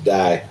still hope you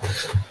die.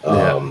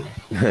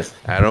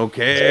 I don't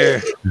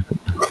care.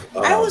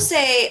 I will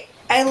say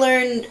I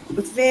learned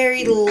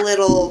very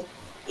little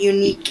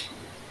unique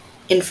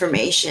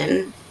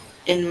information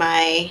in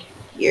my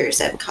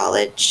years at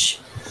college.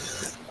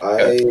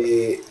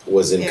 I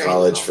was in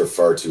college for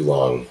far too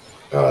long.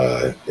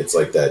 It's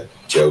like that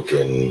joke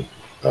in,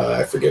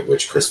 I forget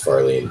which Chris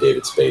Farley and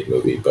David Spade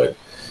movie, but...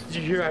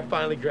 Did you hear I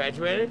finally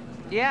graduated?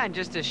 Yeah, in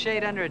just a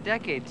shade under a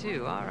decade,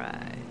 too. All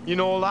right. You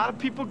know, a lot of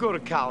people go to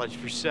college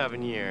for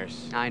 7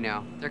 years. I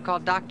know. They're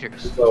called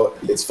doctors. So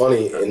it's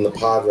funny, in the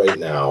pod right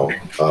now,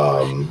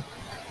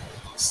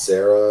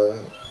 Sara,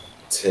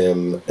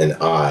 Tim, and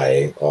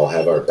I all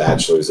have our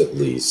bachelors at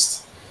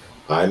least.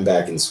 I'm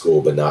back in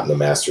school, but not in a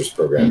master's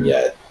program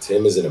yet.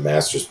 Tim is in a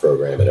master's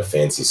program at a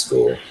fancy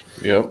school.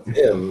 Yep.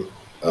 Tim,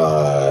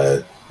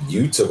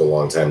 you took a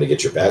long time to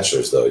get your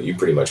bachelor's, though. You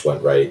pretty much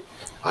went right.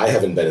 I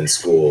haven't been in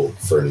school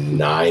for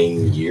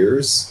 9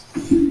 years.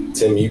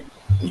 Tim, you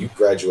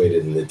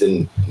graduated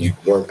and you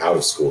weren't out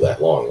of school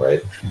that long,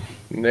 right?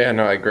 Yeah,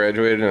 no, I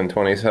graduated in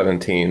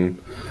 2017.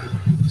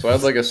 So I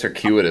had like a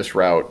circuitous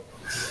route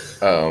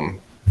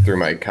through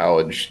my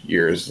college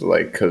years.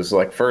 Like, because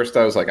like first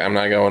I was like, I'm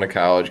not going to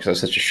college because I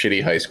was such a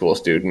shitty high school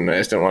student. I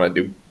just didn't want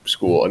to do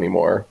school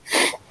anymore.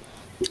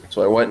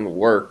 So I went and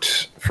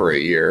worked for a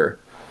year.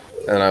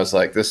 And I was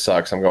like, this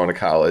sucks. I'm going to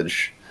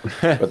college.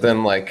 But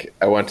then, like,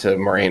 I went to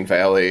Moraine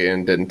Valley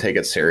and didn't take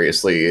it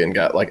seriously and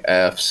got, like,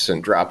 Fs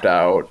and dropped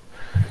out.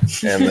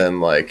 And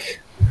then,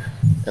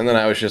 and then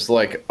I was just,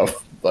 like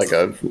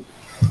a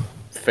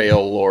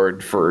fail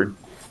lord for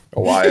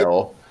a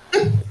while.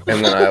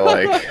 And then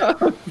I,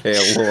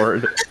 fail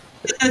lord.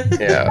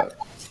 Yeah.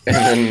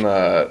 And then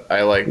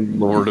I,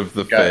 Lord of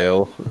the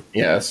fail.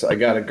 Yes. I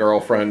got a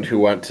girlfriend who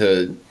went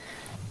to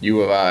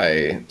U of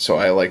I. So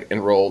I,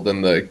 enrolled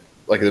in the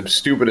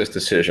stupidest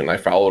decision. I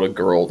followed a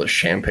girl to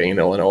Champaign,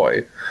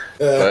 Illinois,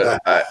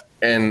 but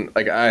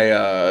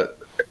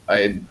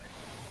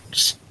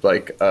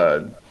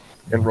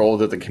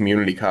enrolled at the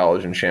community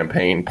college in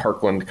Champaign,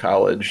 Parkland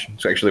College.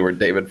 It's actually where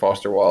David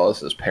Foster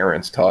Wallace's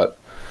parents taught.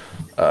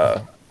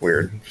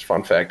 Weird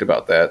fun fact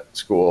about that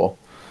school.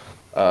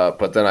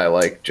 But then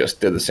I just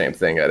did the same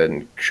thing. I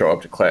didn't show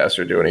up to class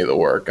or do any of the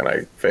work, and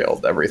I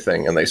failed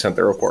everything. And they sent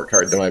the report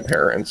card to my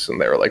parents, and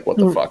they were like, "What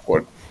the fuck?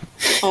 What?"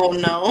 Oh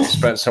no!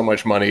 Spent so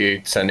much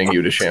money sending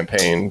you to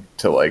Champaign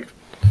to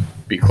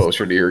be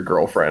closer to your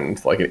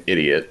girlfriend, like an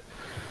idiot.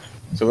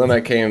 So then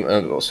I came.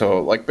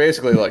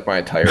 Basically my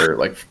entire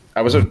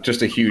I was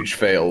just a huge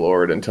fail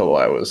lord until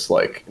I went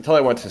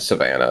to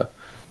Savannah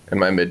in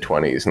my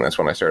mid-20s, and that's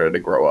when I started to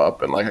grow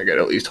up and I could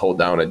at least hold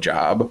down a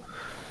job.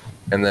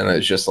 And then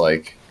it's just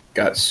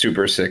got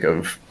super sick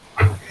of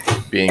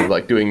being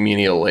doing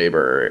menial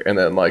labor, and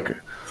then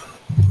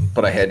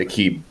but I had to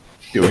keep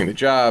doing the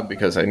job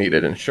because I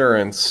needed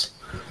insurance.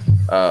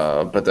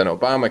 But then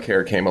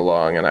Obamacare came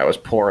along, and I was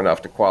poor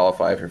enough to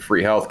qualify for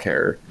free health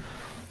care.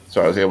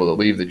 So I was able to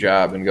leave the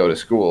job and go to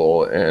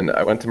school, and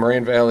I went to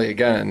Moraine Valley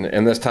again,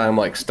 and this time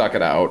stuck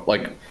it out,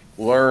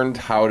 learned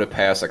how to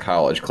pass a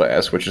college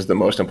class, which is the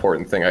most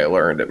important thing I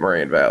learned at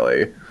Moraine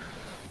Valley.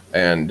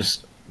 And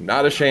just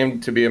not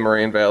ashamed to be a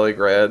Moraine Valley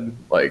grad.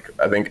 I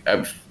think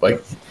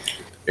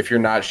if you're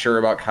not sure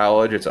about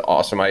college, it's an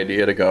awesome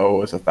idea to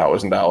go. It's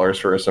 $1,000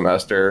 for a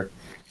semester.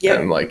 Yep.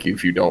 And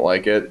if you don't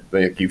like it,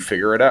 then you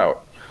figure it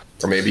out.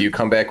 Or maybe you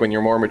come back when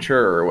you're more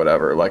mature or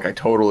whatever. I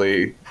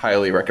totally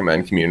highly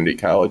recommend community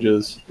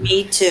colleges.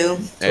 Me too.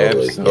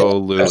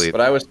 Absolutely. Yes,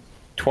 but I was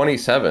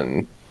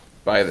 27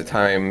 by the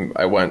time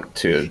I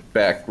went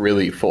back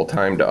really full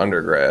time to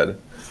undergrad.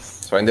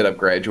 So I ended up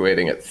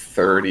graduating at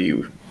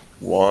 30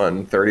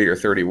 or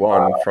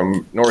 31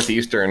 from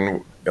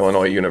Northeastern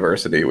Illinois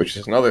University, which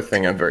is another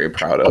thing I'm very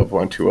proud of.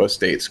 Went to a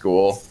state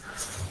school,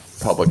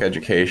 public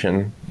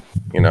education,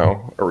 a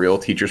real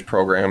teachers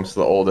program. It's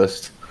the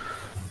oldest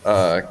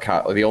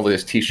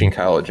teaching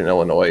college in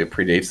Illinois. It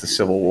predates the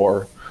Civil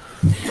War.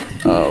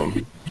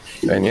 And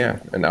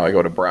now I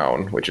go to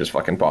Brown, which is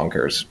fucking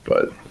bonkers,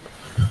 but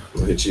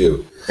look at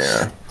you.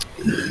 Yeah.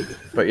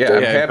 But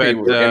I'm happy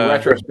in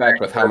retrospect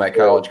with how my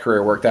college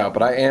career worked out,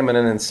 but I am in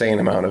an insane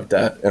amount of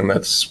debt, and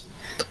that's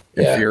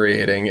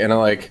infuriating. And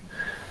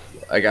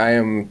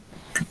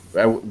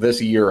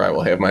this year I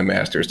will have my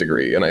master's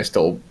degree, and I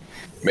still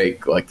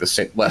make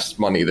less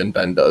money than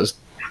Ben does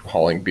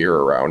hauling beer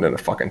around in a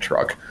fucking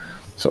truck.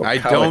 So I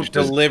don't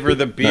deliver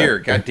the beer.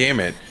 God damn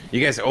it.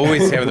 You guys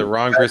always have the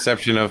wrong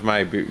perception of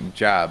my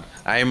job.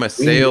 I am a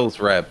sales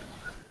rep.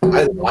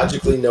 I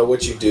logically know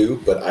what you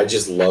do, but I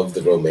just love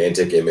the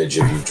romantic image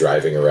of you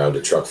driving around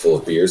a truck full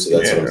of beer, so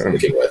that's what I'm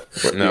thinking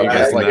with. No,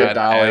 that's not at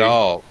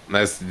all.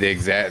 That's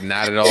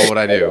not at all what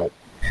I do.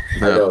 I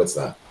know it's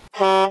not.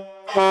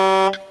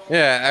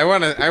 Yeah, I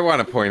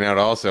want to point out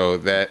also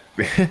that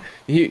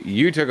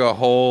you took a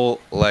whole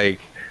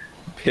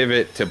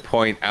pivot to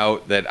point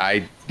out that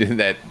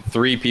that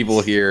 3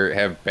 people here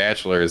have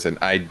bachelors and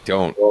I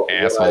don't,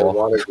 asshole. What I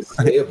wanted to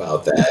say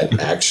about that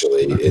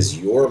actually is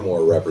you're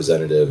more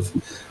representative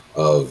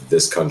of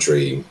this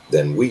country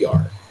than we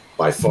are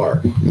by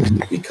far,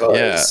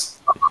 because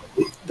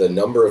the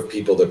number of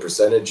people, the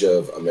percentage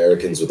of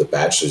Americans with a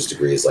bachelor's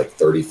degree is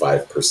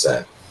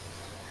 35%,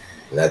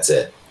 and that's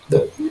it.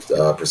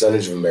 The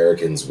percentage of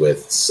Americans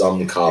with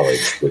some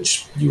college,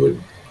 which you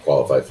would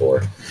qualify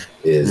for,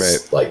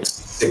 is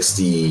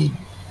 62,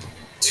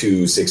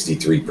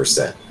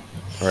 63%.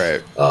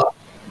 Right.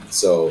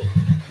 So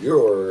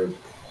you're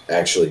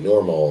actually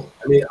normal.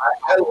 I mean,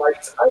 I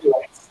liked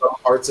some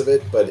parts of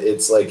it, but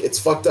it's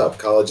fucked up.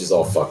 College is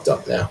all fucked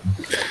up now.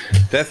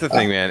 That's the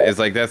thing, man. Is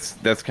like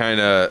that's kind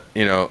of,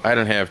 you know, I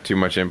don't have too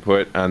much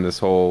input on this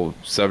whole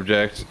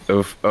subject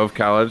of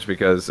college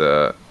because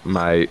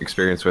my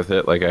experience with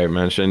it, like I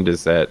mentioned,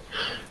 is that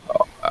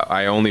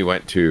I only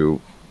went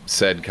to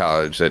said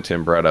college that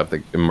Tim brought up,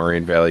 the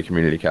Moraine Valley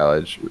Community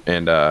College,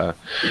 and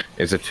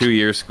it's a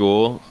 2-year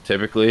school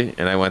typically,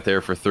 and I went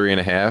there for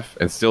 3.5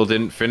 and still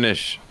didn't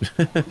finish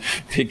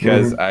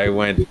because I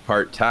went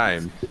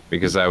part-time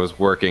because I was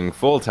working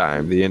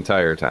full-time the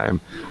entire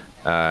time.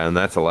 And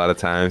that's a lot of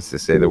times to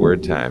say the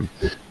word time,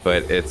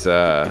 but it's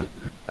I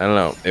don't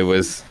know. It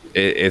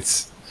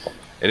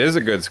is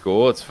a good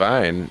school. It's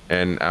fine,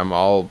 and I'm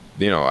all,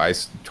 you know, I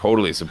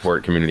totally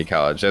support community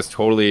college. That's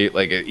totally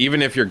like,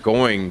 even if you're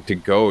going to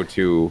go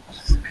to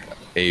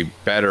a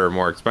better,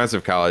 more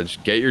expensive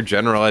college, get your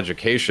general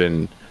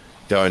education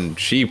done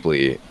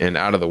cheaply and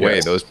out of the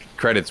way. Those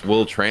credits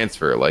will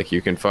transfer. Like,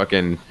 you can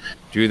fucking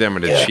do them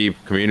at a cheap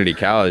community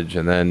college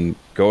and then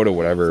go to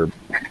whatever,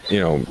 you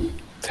know,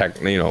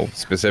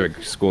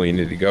 specific school you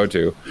need to go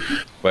to.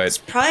 But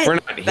we're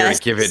not here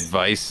to give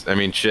advice. I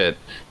mean, shit.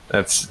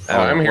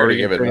 I'm here to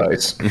give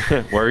advice.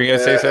 What were you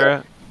gonna say,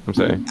 Sarah? I'm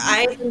sorry.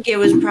 I think it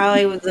was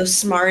probably the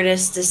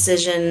smartest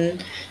decision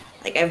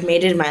like I've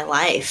made in my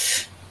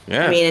life.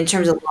 Yeah. I mean, in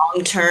terms of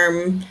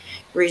long-term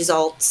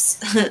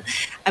results.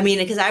 I mean,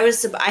 because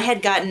I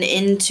had gotten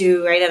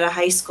into, right out of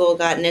high school,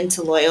 gotten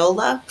into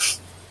Loyola.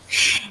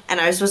 And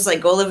I was supposed to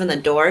like go live in the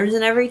dorms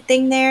and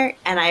everything there.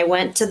 And I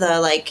went to the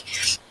like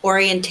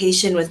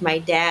orientation with my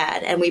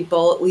dad, and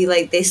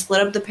they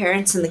split up the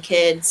parents and the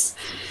kids.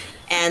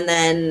 And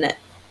then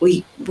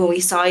when we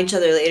saw each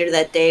other later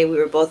that day, we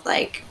were both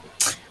like,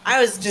 I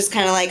was just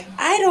kind of like,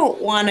 I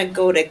don't want to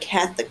go to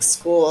Catholic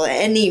school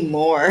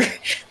anymore.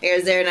 I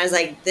was there and I was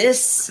like,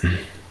 this,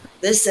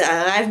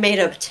 I've made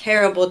a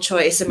terrible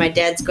choice. And my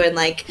dad's going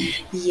like,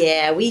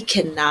 yeah, we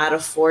cannot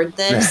afford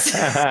this.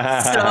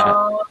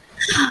 So,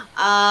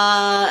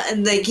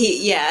 and like,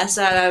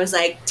 so I was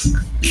like,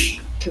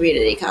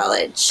 community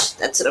college,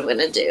 that's what I'm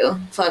gonna do.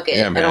 Fuck it.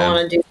 Yeah, I don't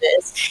want to do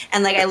this.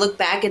 And like, I look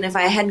back, and if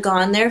I had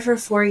gone there for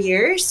 4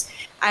 years,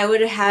 I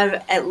would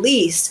have at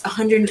least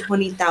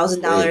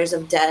 $120,000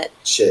 of debt.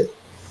 Shit.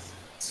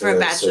 For a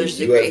bachelor's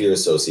degree. You have your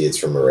associates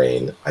from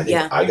Moraine. I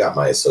think I got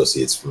my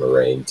associates from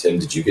Moraine. Tim,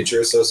 did you get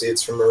your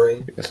associates from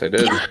Moraine? Yes, I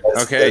did.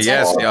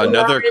 That's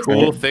another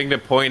cool thing to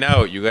point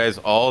out. You guys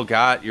all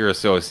got your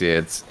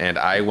associates, and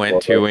I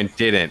went to and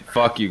didn't.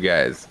 Fuck you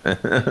guys.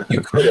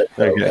 You could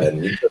have,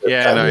 man.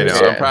 Yeah, no, I know.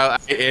 I'm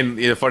probably, and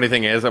the funny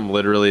thing is, I'm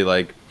literally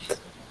like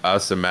a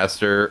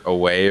semester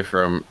away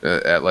from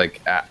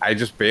I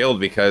just bailed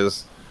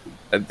because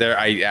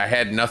I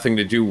had nothing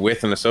to do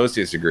with an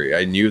associate's degree.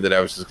 I knew that I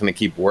was just going to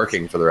keep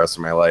working for the rest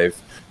of my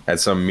life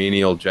at some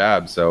menial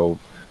job. So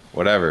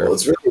whatever. Well,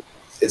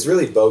 it's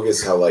really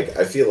bogus how, like,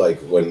 I feel like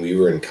when we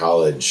were in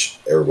college,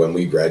 or when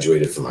we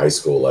graduated from high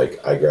school,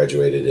 like I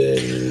graduated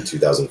in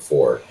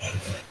 2004.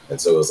 And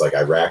so it was like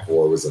Iraq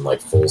War was in like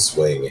full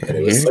swing, and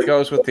it was he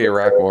goes with the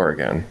Iraq War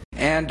again.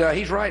 And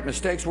he's right,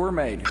 mistakes were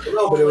made.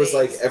 No, but it was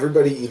like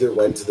everybody either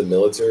went to the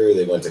military or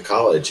they went to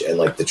college, and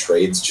like the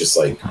trades just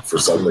like for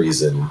some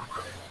reason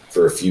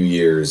for a few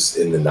years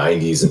in the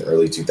 90s and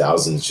early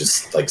 2000s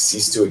just like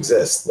ceased to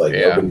exist. Like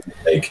nobody,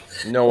 like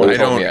no one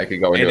told me I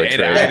could go into a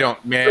trade. I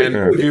don't,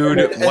 man,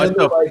 dude. What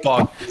the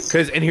fuck?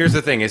 Because here's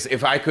the thing: is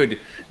if I could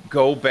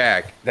go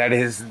back, that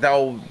is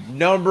the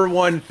number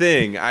one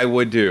thing I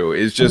would do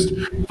is just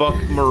fuck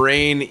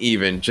Moraine,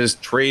 even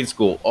just trade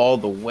school all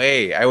the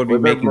way. I would be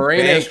making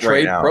Moraine has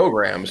trade right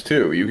programs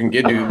too. You can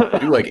do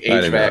like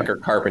HVAC or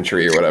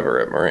carpentry or whatever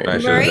at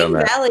Moraine. Moraine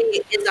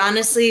Valley is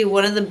honestly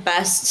one of the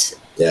best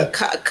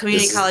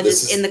community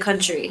colleges in the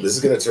country. This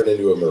is going to turn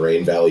into a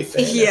Moraine Valley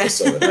fan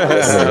episode.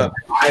 I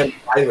am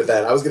fine with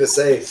that. I was going to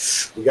say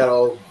we got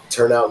all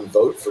turn out and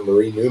vote for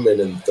Marie Newman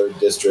in the 3rd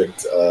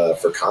District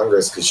for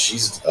Congress because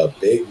she's a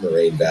big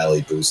Moraine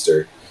Valley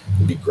booster.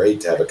 It'd be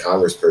great to have a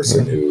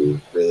congressperson who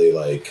really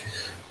like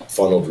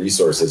funneled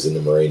resources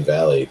into Moraine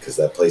Valley because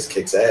that place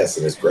kicks ass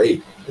and it's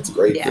great. It's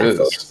great. Yeah,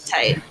 it's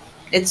tight.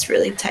 It's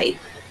really tight.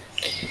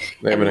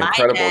 They have an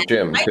incredible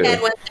gym, my too. My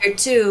dad went there,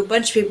 too. A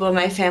bunch of people in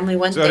my family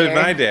went there. So did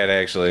my dad,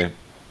 actually.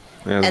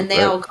 Yeah, and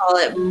they all call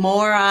it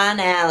Moron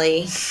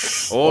Alley.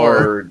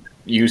 Or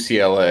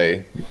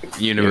UCLA.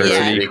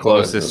 University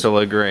closest to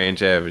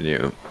LaGrange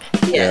Avenue.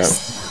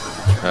 Yes.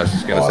 I was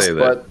just going to say that.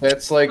 But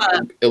that's like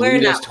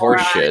elitist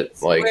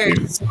horseshit. Like,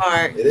 we're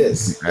smart. It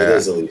is. It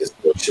is elitist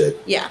horseshit.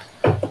 Yeah.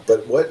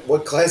 But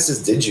what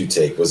classes did you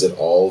take? Was it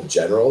all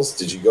generals?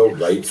 Did you go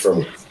right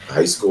from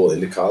high school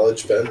into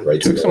college, Ben? Right.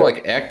 You took some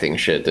like acting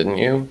shit, didn't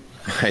you?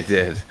 I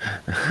did.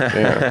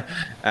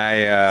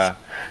 Yeah.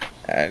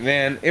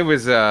 Man, it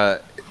was.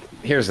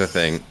 Here's the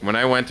thing. When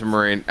I went to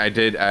Moraine, I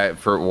did.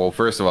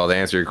 First of all, to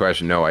answer your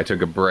question, no, I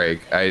took a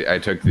break. I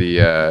took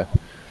the.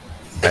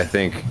 I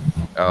think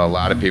a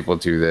lot of people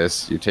do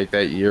this. You take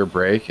that year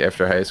break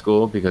after high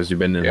school because you've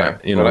been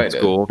in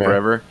school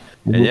forever.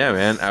 And yeah,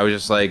 man, I was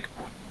just like,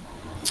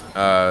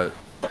 I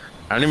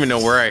don't even know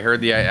where I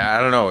heard I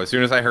don't know. As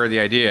soon as I heard the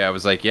idea, I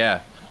was like,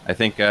 yeah, I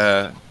think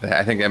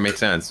that makes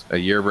sense. A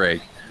year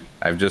break.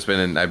 I've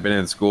been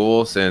in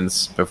school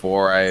since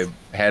before I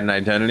had an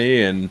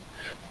identity, and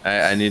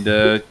I need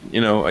to,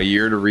 a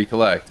year to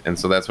recollect. And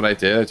so that's what I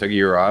did. I took a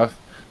year off.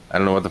 I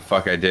don't know what the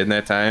fuck I did in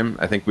that time.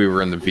 I think we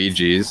were in the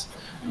VGs.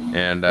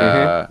 And,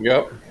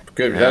 Yep.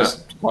 Good. Yeah.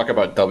 Let's talk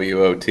about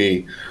WOT.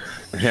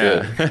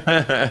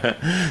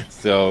 Yeah.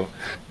 So,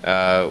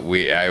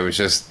 I was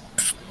just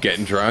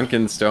getting drunk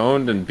and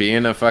stoned and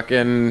being a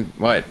fucking,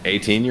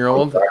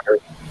 18-year-old?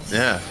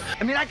 Yeah.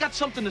 I mean, I got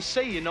something to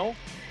say, What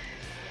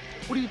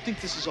do you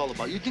think this is all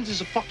about? You think this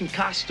is a fucking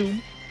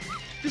costume?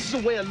 This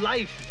is a way of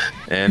life.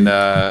 And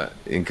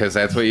because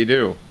that's what you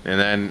do. And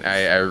then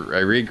I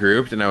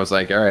regrouped, and I was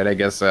like, all right, I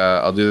guess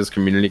I'll do this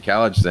community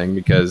college thing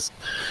because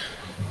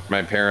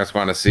my parents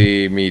want to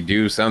see me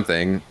do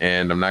something,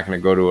 and I'm not going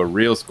to go to a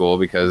real school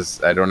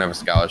because I don't have a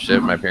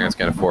scholarship. My parents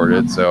can't afford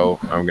it, so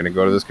I'm going to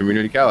go to this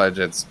community college.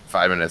 It's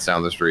 5 minutes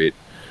down the street.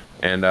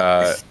 And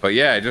but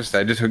yeah,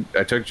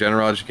 I took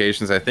general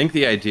educations. I think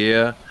the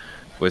idea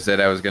was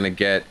that I was going to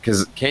get,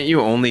 because you can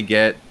only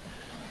get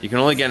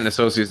an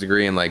associate's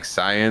degree in like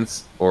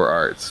science or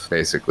arts,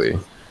 basically.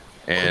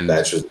 And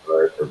bachelor's in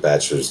art or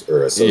bachelor's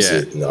or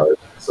associate in art,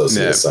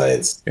 associate in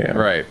science. Yeah.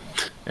 Right.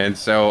 And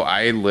so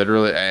I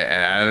literally,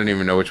 I don't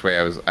even know which way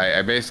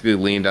I basically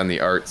leaned on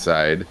the art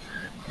side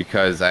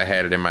because I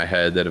had it in my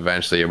head that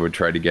eventually I would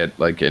try to get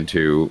like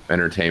into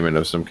entertainment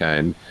of some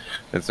kind.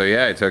 And so,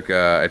 yeah, I took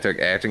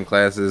acting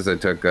classes. I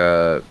took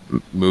a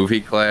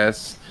movie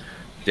class.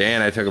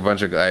 Dan, I took a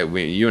bunch of,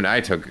 you and I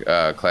took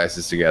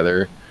classes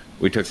together.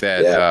 We took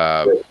that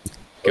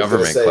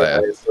government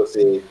class.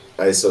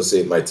 I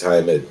associate my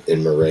time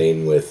in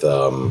Moraine with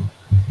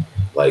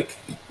like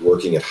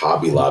working at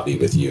Hobby Lobby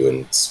with you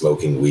and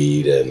smoking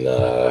weed and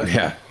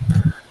yeah.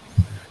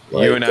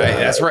 You and I.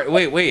 That's right.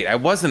 Wait. I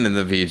wasn't in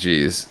the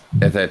VGs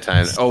at that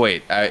time. Oh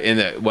wait,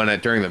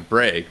 during the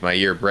break, my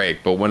year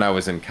break. But when I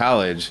was in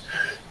college,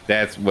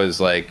 that was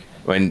like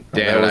when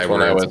Dan and I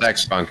were at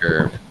Sex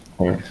Bunker.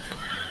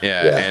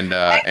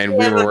 Yeah, and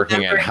we were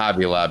working at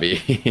Hobby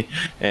Lobby,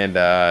 and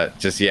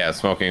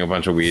smoking a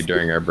bunch of weed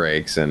during our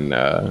breaks and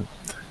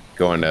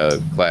going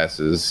to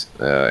classes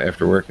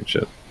after work and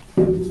shit.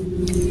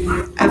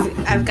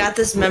 I've got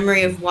this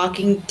memory of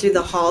walking through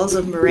the halls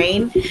of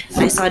Moraine.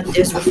 I saw it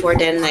was before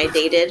Dan and I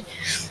dated.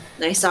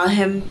 And I saw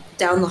him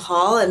down the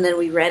hall, and then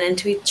we ran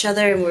into each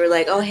other, and we were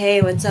like, "Oh,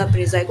 hey, what's up?" And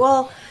he's like,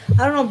 "Well,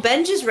 I don't know.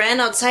 Ben just ran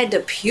outside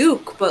to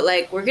puke, but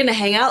like we're gonna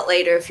hang out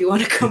later if you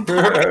want to come by."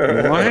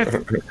 What?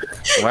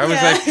 Why was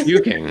I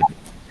puking?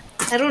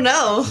 I don't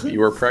know. You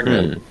were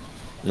pregnant.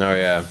 Oh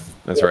yeah,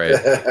 that's right.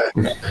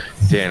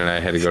 Dan and I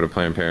had to go to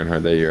Planned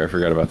Parenthood that year. I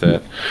forgot about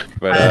that.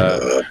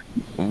 But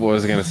what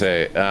was I gonna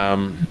say?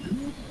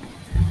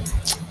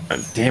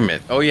 Damn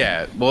it. Oh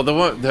yeah. Well,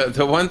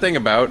 the one thing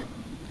about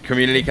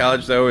community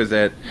college though is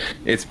that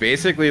it's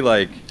basically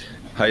like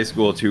high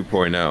school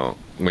 2.0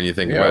 when you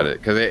think about it,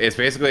 because it's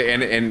basically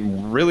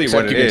and really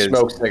except what it you is. can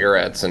smoke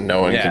cigarettes and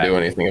no one can do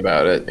anything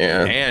about it.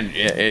 Yeah,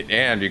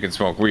 and you can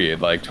smoke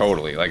weed, like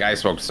totally. Like I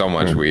smoked so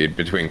much weed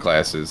between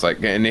classes.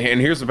 Like and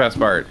here's the best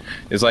part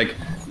is like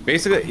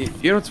basically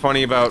you know what's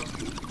funny about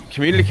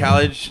community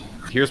college?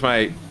 Here's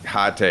my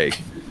hot take.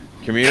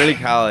 Community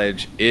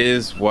college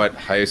is what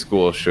high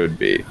school should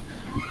be.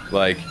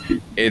 Like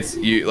it's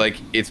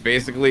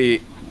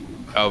basically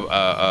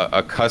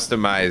a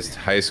customized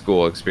high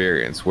school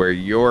experience where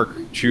you're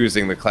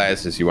choosing the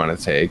classes you want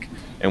to take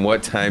and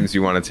what times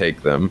you want to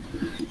take them,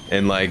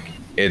 and like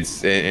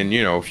it's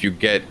if you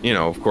get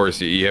of course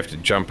you have to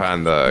jump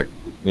on the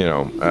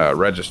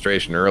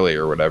registration early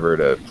or whatever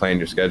to plan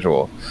your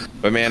schedule.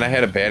 But man, I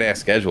had a badass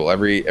schedule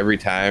every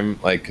time,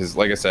 like because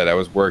like I said, I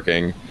was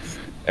working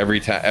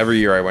every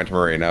year I went to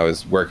Moraine. I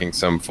was working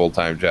some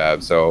full-time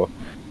job, so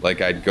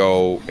like I'd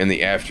go in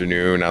the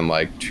afternoon on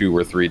like 2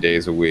 or 3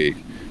 days a week.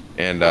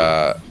 And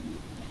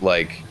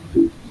like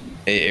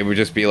it would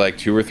just be like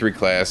 2 or 3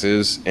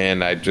 classes,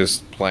 and I'd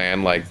just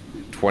plan like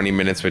 20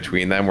 minutes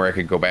between them where I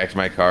could go back to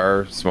my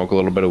car, smoke a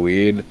little bit of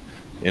weed,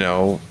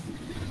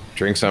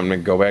 drink something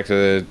and go back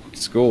to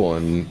school.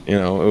 And it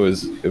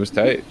was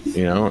tight,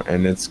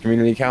 and it's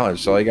community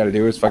college, so all you got to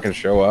do is fucking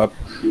show up,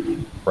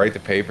 write the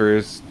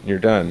papers, you're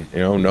done.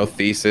 No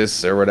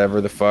thesis or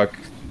whatever the fuck.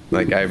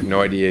 Like I have no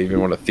idea even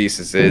what a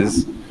thesis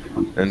is.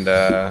 And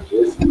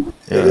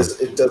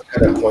it does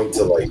kind of point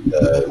to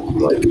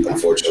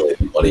unfortunately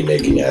the money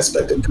making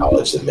aspect of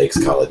college that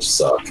makes college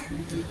suck.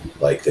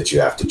 Like that you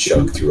have to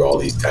chunk through all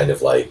these kind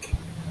of like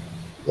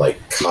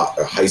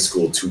high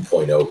school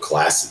 2.0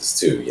 classes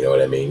too. You know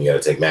what I mean? You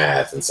got to take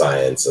math and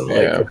science and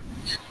you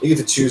get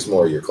to choose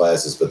more of your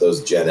classes. But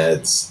those gen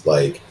eds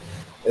and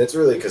it's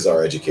really because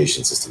our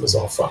education system is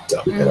all fucked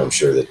up, and I'm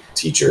sure the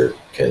teacher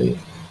can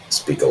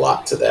speak a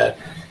lot to that.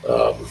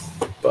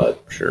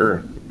 But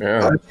sure,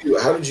 yeah.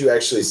 How did you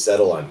actually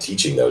settle on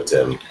teaching though,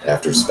 Tim?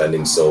 After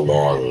spending so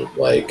long,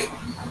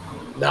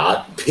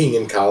 not being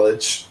in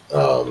college,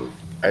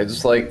 I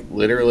just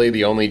literally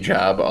the only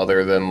job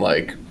other than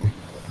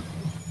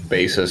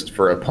bassist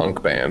for a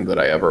punk band that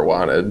I ever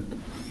wanted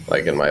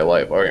like in my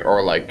life,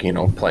 or like, you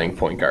know, playing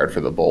point guard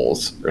for the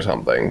Bulls or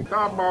something.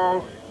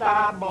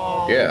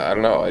 Yeah, I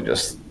don't know.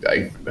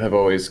 I have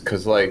always,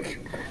 because like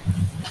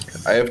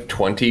I have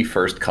 20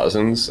 first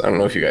cousins. I don't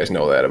know if you guys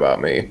know that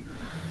about me.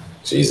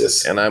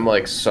 Jesus. And I'm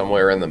like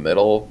somewhere in the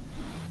middle.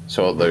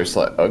 So there's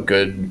like a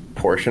good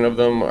portion of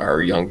them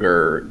are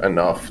younger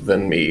enough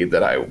than me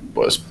that I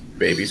was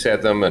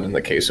babysat them. And in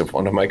the case of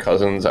one of my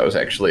cousins, I was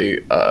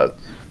actually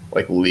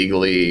like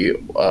legally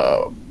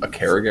a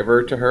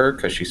caregiver to her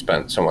because she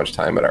spent so much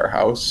time at our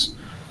house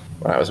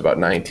when I was about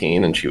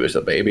 19 and she was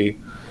a baby.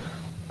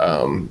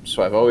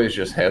 So I've always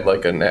just had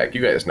like a knack.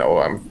 You guys know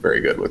I'm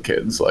very good with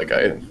kids. Like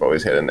I've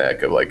always had a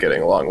knack of like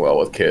getting along well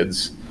with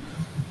kids,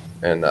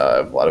 and I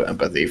have a lot of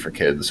empathy for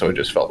kids. So it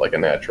just felt like a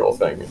natural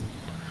thing.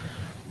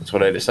 That's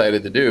what I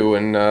decided to do,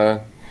 and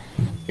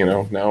you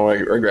know, now I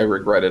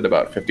regret it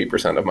about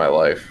 50% of my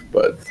life.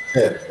 But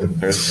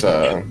there's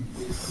I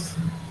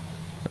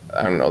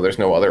don't know. There's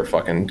no other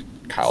fucking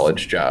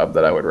college job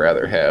that I would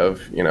rather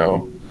have. You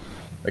know,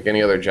 like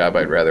any other job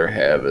I'd rather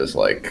have is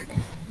like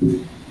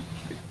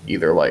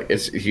either like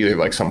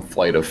some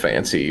flight of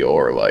fancy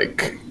or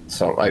like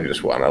I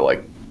just want to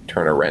like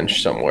turn a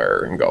wrench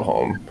somewhere and go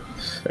home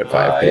at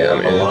 5 p.m.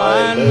 I am a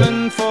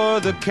lineman for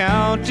the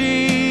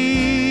county,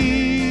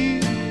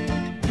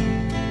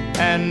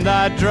 and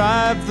I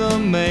drive the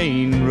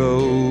main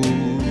road,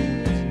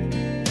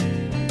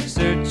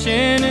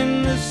 searching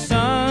in the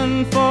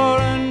sun for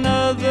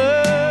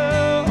another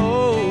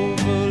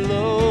overload.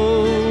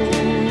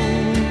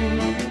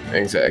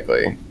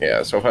 Exactly.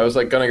 Yeah. So if I was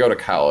like gonna go to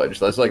college,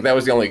 that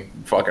was the only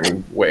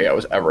fucking way I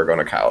was ever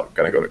gonna go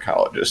to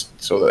college, just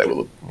so that they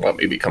would let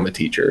me become a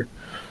teacher.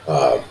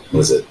 It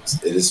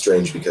is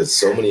strange because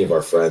so many of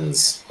our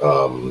friends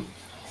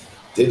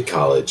did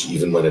college,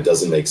 even when it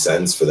doesn't make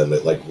sense for them.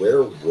 Like,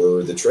 where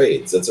were the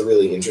trades? That's a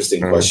really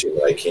interesting question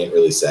that I can't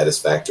really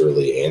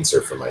satisfactorily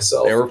answer for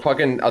myself. They were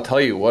fucking. I'll tell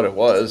you what it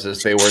was.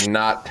 Is they were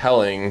not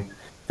telling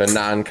the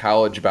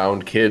non-college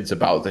bound kids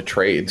about the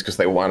trades because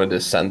they wanted to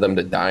send them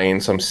to die in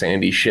some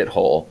sandy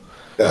shithole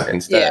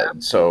instead. Yeah.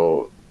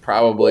 So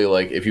probably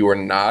like if you were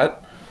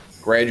not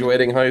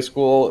graduating high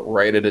school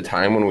right at a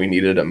time when we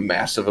needed a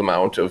massive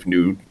amount of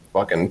new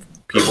fucking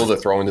people to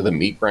throw into the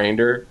meat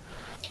grinder,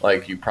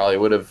 like you probably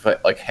would have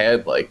like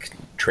had like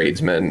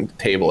tradesmen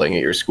tabling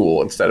at your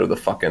school instead of the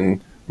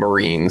fucking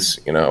Marines,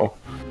 you know.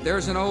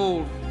 There's an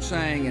old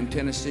saying in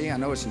Tennessee, I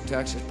know it's in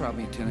Texas,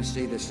 probably in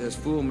Tennessee, that says,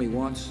 "Fool me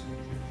once,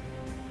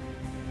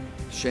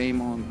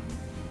 shame on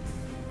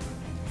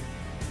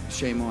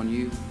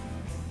you.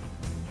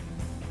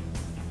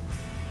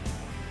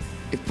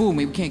 If fool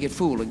me, we can't get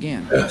fooled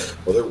again."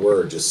 Well, there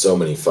were just so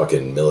many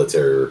fucking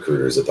military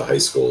recruiters at the high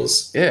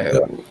schools. Yeah.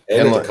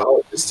 And at the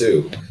colleges,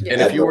 too.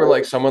 And if you were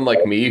like someone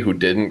like me who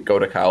didn't go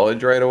to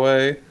college right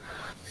away,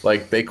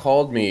 like they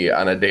called me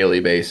on a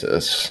daily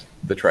basis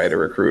to try to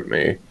recruit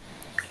me.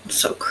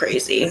 So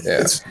crazy.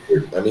 Yeah. It's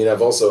weird. I mean, I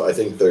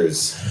think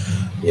there's,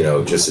 you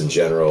know, just in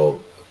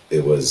general,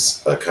 it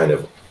was a kind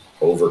of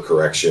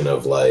overcorrection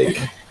of like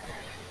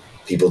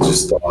people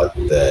just thought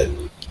that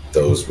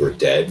those were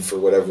dead for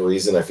whatever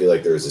reason. I feel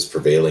like there was this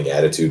prevailing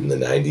attitude in the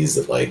 90s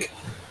that like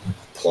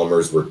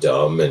plumbers were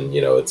dumb, and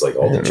you know, it's like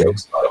all the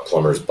jokes about a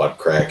plumber's butt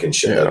crack and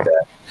shit like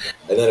that.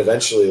 And then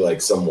eventually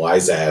like some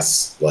wise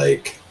ass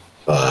like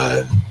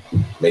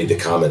made the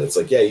comment, it's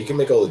like, yeah, you can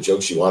make all the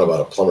jokes you want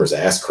about a plumber's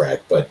ass crack,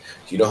 but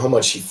do you know how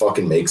much he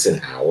fucking makes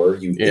an hour,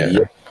 you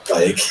idiot?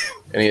 Like,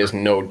 and he has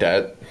no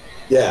debt.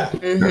 Yeah.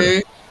 Mm-hmm.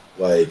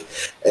 Like,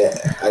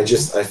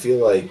 I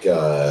feel like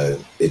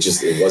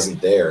it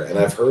wasn't there. And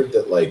I've heard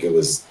that like it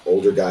was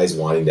older guys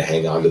wanting to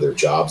hang on to their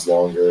jobs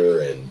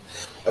longer, and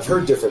I've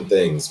heard different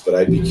things, but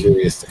I'd be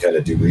curious to kind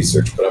of do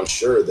research. But I'm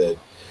sure that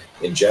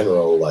in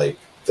general, like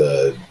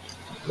the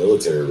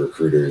military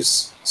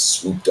recruiters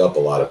swooped up a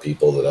lot of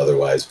people that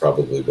otherwise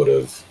probably would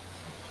have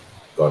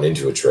gone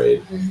into a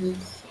trade. Mm-hmm.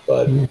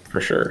 But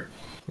for sure.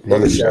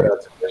 Another shout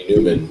out to Ray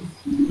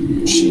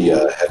Newman. She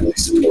heavily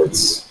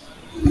supports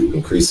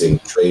increasing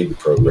trade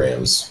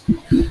programs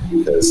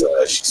because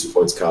she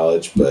supports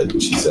college, but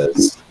she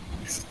says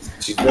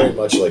she's very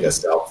much like a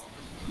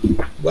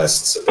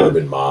Southwest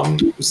suburban mom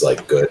who's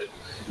like good.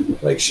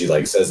 Like she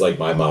like says like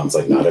my mom's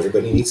like, not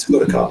everybody needs to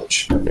go to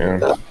college. Yeah.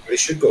 Not everybody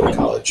should go to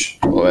college.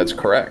 Well, that's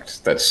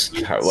correct. That's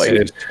how like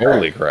it's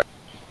totally correct.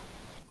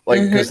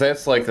 Like because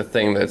that's like the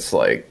thing that's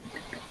like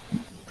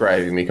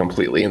driving me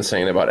completely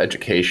insane about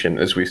education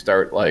is we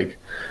start like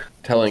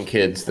telling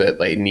kids that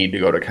they need to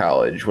go to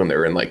college when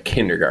they're in like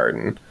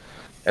kindergarten,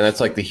 and that's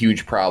like the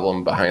huge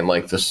problem behind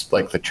like this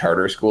like the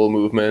charter school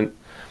movement.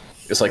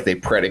 It's like they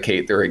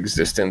predicate their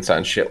existence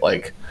on shit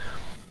like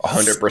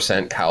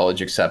 100%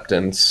 college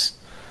acceptance,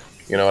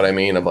 you know what I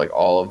mean, of like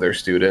all of their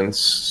students.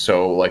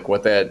 So like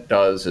what that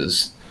does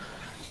is,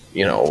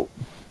 you know,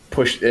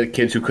 push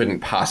kids who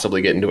couldn't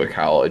possibly get into a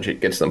college,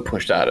 it gets them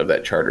pushed out of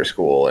that charter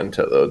school and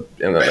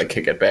then they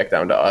kick it back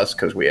down to us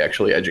because we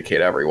actually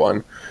educate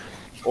everyone.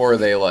 Or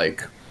they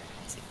like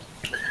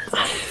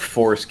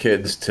force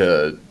kids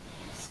to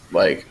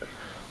like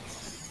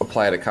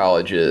apply to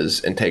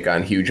colleges and take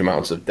on huge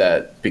amounts of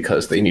debt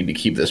because they need to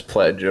keep this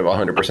pledge of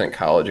 100%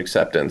 college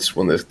acceptance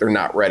when they're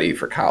not ready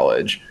for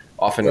college,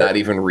 often not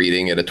even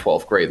reading at a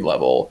 12th grade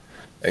level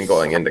and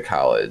going into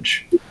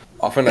college,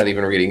 often not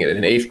even reading it at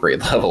an 8th grade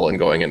level and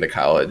going into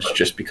college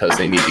just because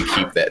they need to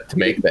keep that to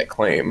make that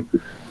claim.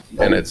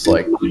 And it's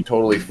like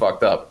totally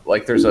fucked up.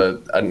 Like there's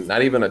a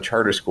not even a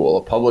charter school,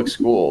 a public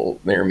school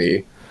near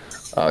me,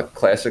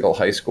 classical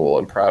high school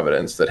in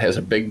Providence that has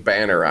a big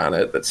banner on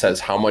it that says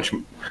how much,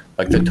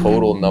 like the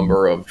total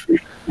number of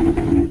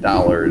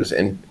dollars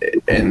in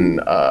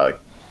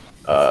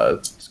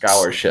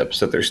scholarships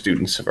that their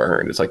students have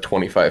earned. It's like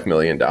 $25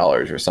 million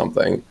or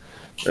something.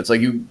 It's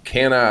like you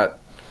cannot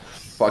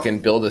fucking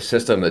build a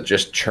system that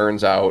just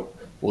churns out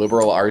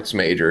liberal arts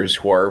majors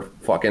who are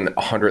fucking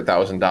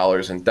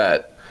 $100,000 in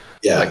debt.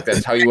 Yeah. Like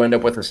that's how you end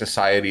up with a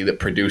society that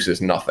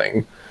produces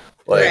nothing.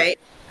 Like right.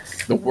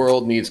 The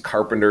world needs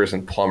carpenters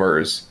and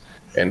plumbers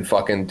and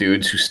fucking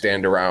dudes who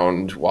stand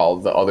around while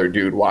the other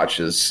dude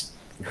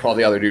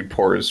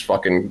pours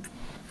fucking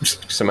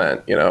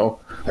cement, you know?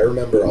 I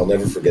remember, I'll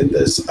never forget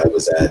this. I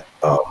was at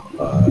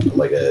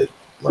a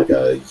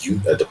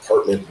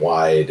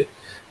department-wide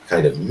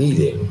kind of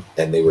meeting,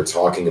 and they were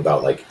talking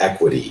about like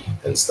equity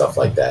and stuff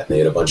like that. And they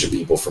had a bunch of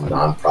people from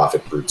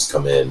nonprofit groups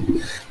come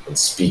in and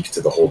speak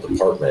to the whole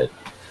department.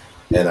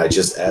 And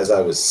as I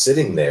was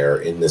sitting there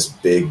in this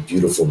big,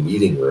 beautiful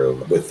meeting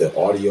room with the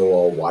audio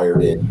all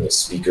wired in, the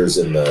speakers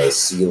in the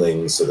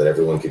ceiling so that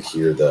everyone could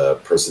hear the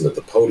person at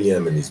the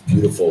podium, and these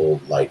beautiful,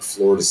 like,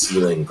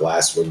 floor-to-ceiling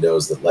glass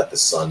windows that let the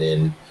sun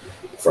in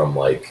from,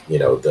 like, you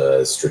know,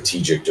 the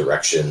strategic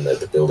direction that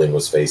the building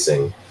was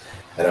facing.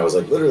 And I was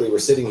like, literally, we're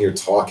sitting here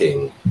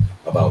talking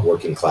about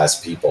working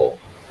class people.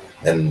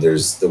 And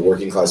the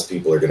working class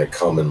people are going to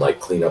come and like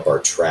clean up our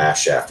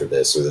trash after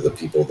this, or they're the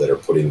people that are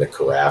putting the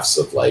carafes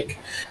of like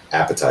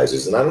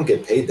appetizers. And I don't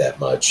get paid that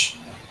much,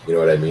 you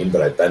know what I mean?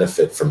 But I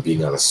benefit from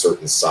being on a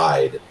certain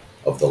side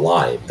of the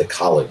line, the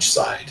college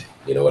side,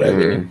 you know what I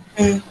mean?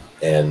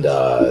 And,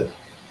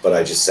 but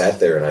I just sat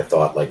there and I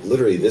thought, like,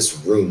 literally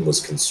this room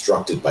was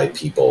constructed by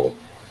people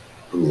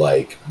who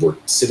like were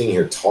sitting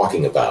here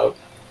talking about,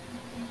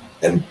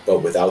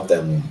 but without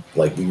them,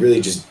 like,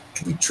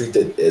 we treat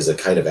it as a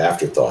kind of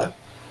afterthought.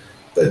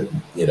 But,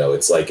 you know,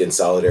 it's like in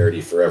solidarity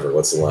forever.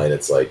 What's the line?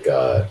 It's like,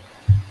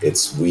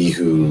 it's we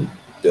who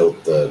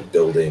built the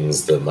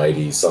buildings, the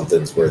mighty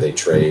somethings where they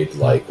trade,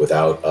 like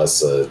without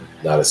us,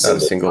 not a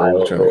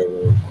single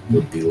tile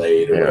would be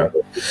laid or whatever.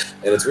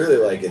 And it's really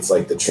like, it's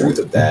like the truth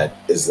of that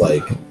is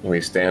like,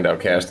 we stand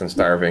outcast and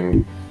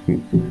starving,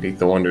 beat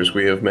the wonders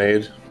we have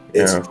made.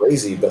 It's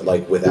crazy, but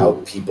like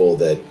without people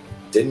that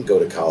didn't go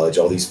to college,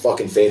 all these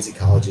fucking fancy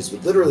colleges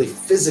would literally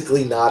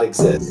physically not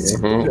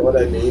exist. You know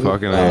what I mean?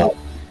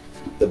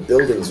 The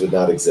buildings would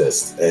not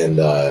exist.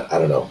 And I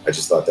don't know. I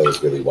just thought that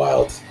was really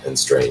wild and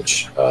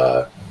strange.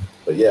 But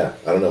yeah,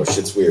 I don't know.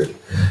 Shit's weird.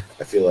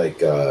 I feel like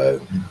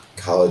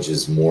college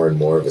is more and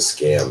more of a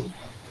scam.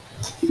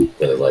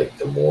 But like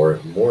the more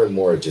and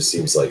more, it just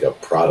seems like a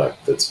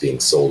product that's being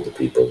sold to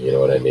people. You know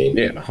what I mean?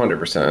 Yeah,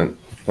 100%.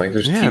 Like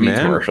there's TV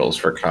commercials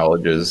for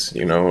colleges,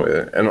 you know,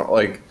 and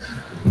like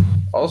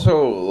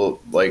also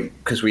like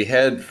because we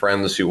had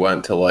friends who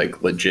went to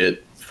like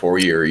legit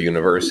 4-year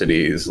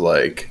universities,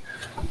 like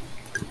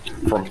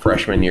from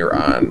freshman year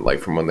on, like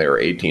from when they were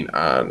 18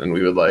 on, and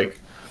we would like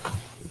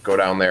go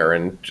down there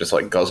and just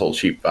like guzzle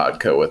cheap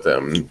vodka with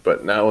them.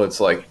 But now it's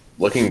like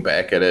looking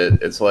back at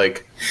it, it's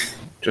like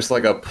just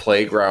like a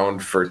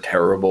playground for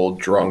terrible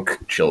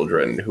drunk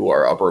children who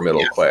are upper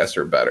middle class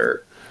or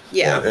better.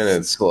 Yeah, and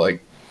it's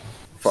like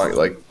fun,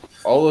 like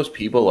all those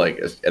people like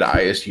at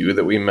ISU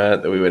that we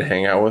met that we would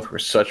hang out with were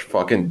such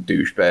fucking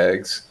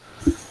douchebags.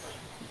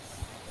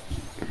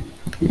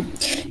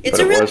 It's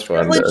a really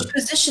privileged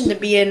position to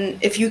be in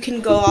if you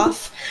can go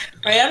off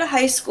right out of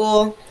high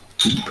school,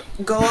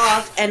 go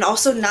off and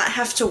also not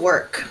have to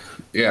work.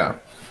 Yeah,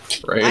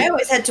 right. I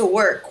always had to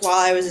work while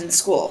I was in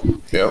school.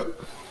 Yep.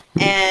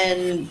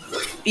 And,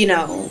 you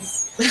know,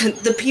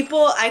 the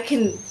people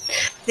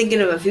thinking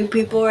of a few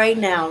people right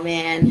now,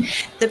 man.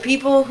 The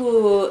people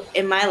who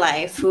in my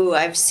life who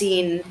I've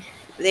seen,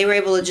 they were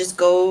able to just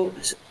go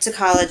to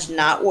college,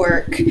 not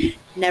work,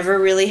 never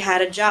really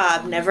had a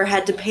job, never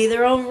had to pay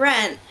their own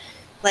rent.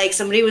 Like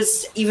somebody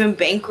was even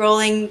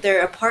bankrolling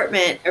their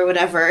apartment or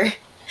whatever,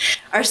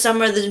 are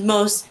some of the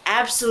most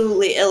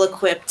absolutely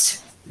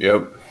ill-equipped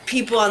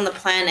people on the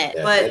planet.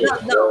 Yeah, but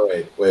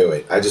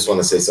wait. I just want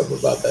to say something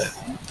about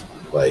that.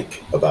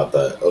 Like about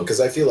because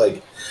I feel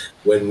like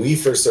when we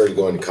first started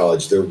going to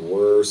college, there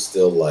were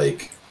still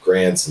like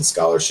grants and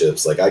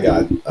scholarships. Like I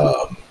got,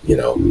 you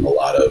know, a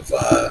lot of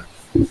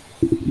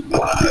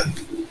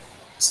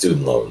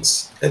student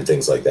loans and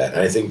things like that.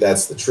 And I think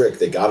that's the trick.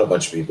 They got a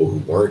bunch of people who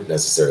weren't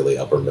necessarily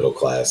upper middle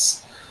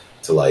class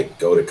to like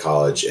go to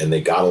college, and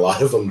they got a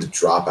lot of them to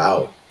drop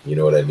out. You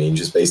know what I mean?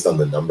 Just based on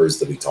the numbers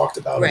that we talked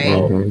about.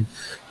 Right.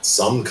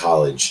 Some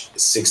college,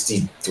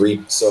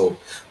 63. So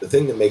the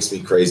thing that makes me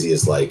crazy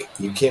is like,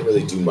 you can't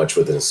really do much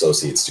with an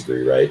associate's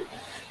degree, right?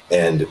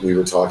 And we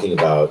were talking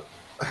about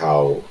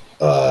how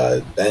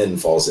Ben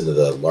falls into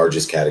the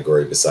largest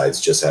category besides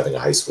just having a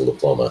high school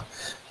diploma.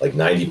 Like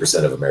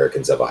 90% of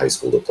Americans have a high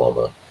school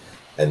diploma.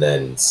 And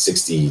then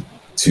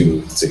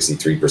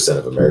 63%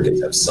 of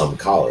Americans have some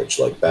college,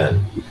 like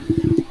Ben.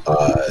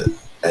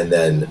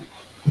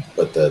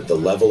 But the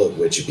level at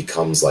which it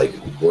becomes like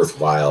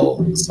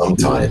worthwhile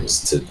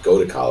sometimes to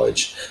go to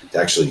college, to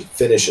actually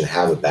finish and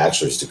have a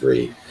bachelor's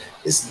degree,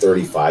 is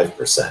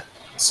 35%.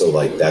 So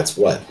like that's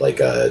what, like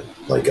a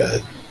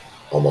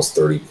almost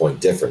 30-point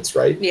difference,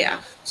 right?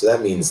 Yeah. So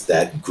that means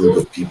that group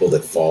of people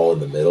that fall in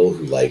the middle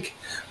who like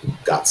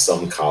got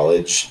some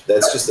college,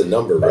 that's just a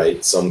number,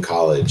 right? Some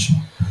college.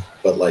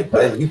 But like,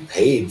 Ben, you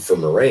paid for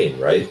Moraine,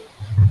 right?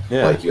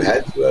 Yeah. Like you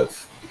had to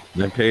have.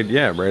 I paid,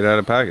 right out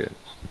of pocket.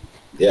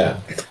 Yeah.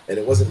 And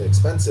it wasn't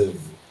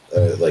expensive,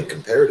 like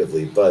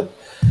comparatively, but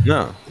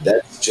no,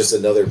 that's just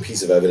another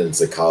piece of evidence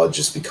that college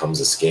just becomes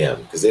a scam,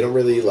 because they don't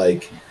really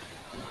like,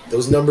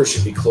 those numbers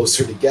should be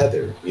closer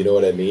together. You know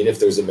what I mean? If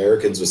there's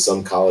Americans with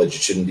some college,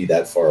 it shouldn't be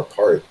that far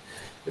apart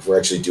if we're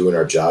actually doing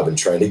our job and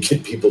trying to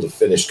get people to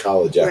finish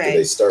college after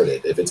they start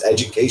it. If it's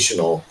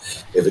educational,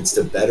 if it's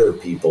to better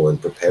people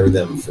and prepare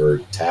them for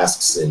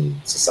tasks in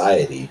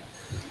society,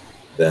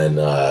 then,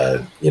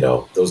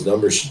 those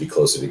numbers should be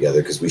closer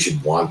together, because we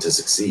should want to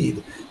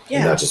succeed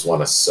and not just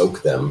want to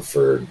soak them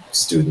for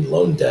student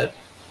loan debt.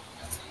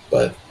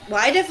 But well,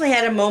 I definitely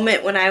had a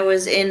moment when I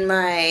was in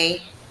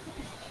my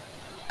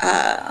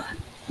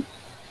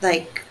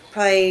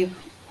probably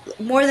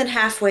more than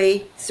halfway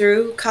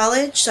through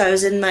college. So I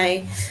was in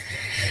the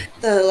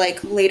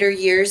later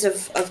years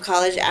of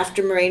college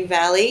after Moraine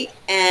Valley,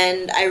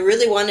 and I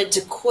really wanted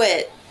to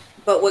quit,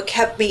 but what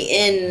kept me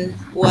in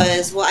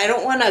was, well, I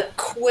don't want to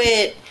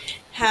quit,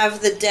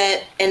 have the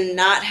debt, and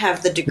not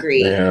have the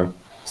degree. Yeah.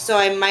 So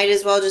I might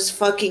as well just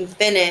fucking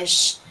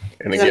finish,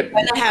 because I'm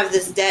going to have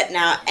this debt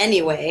now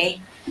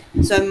anyway.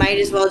 So I might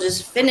as well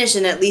just finish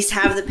and at least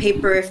have the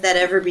paper if that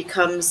ever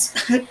becomes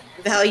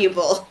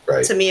valuable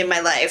to me in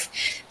my life.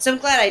 So I'm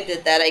glad I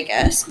did that, I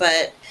guess.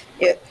 But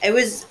it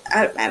was,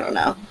 I don't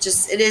know,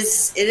 just it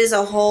is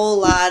a whole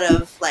lot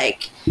of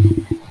like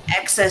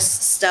excess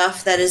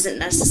stuff that isn't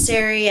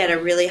necessary at a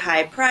really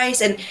high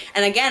price. And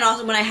again,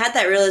 also when I had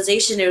that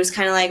realization, it was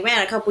kind of like,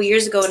 man, a couple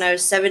years ago when I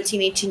was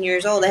 17, 18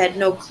 years old, I had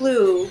no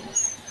clue.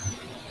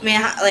 I mean,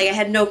 I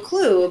had no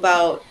clue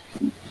about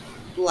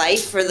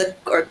life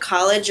or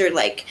college or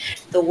like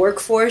the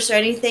workforce or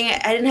anything.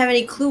 I didn't have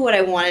any clue what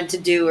I wanted to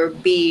do or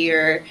be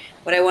or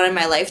what I wanted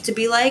my life to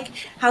be like.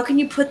 How can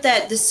you put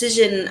that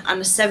decision on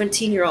a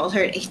 17-year-old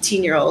or an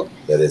 18-year-old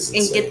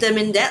and get them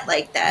in debt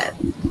like that?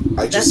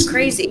 That's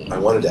crazy. I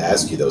wanted to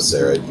ask you though,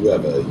 Sarah, you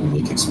have a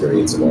unique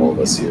experience of all of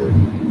us here.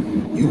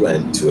 You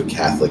went to a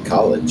Catholic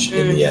college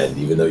in the end,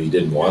 even though you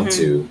didn't want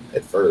to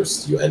at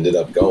first. You ended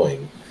up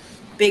going.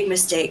 Big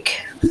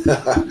mistake.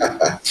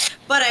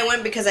 But I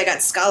went because I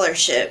got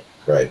scholarship.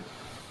 Right.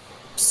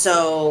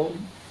 So.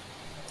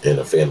 And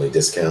a family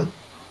discount?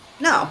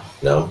 No.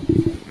 No?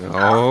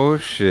 Oh,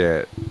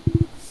 shit.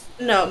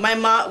 No, my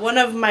mom, one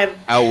of my...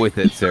 Out with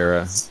it,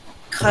 Sarah.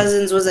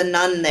 ...cousins was a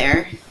nun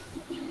there.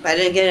 But I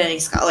didn't get any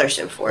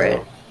scholarship for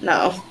it.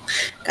 No.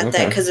 Got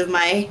that because of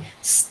my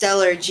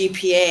stellar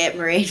GPA at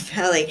Moraine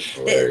Valley.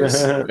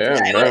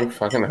 Yeah,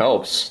 fucking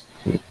helps.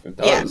 It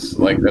does. Yeah.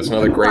 Like, that's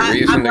another great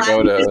reason to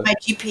go to... My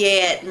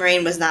GPA at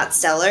Moraine was not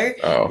stellar.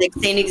 Oh. Like,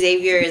 St.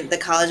 Xavier, the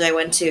college I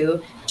went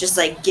to, just,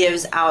 like,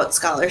 gives out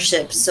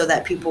scholarships so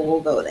that people will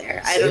go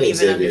there. I don't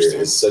even understand.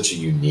 Xavier is such a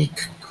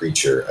unique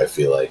creature, I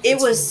feel like. It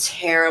was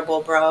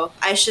terrible, bro.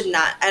 I don't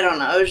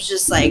know. It was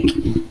just, like...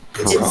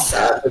 It's a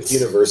Catholic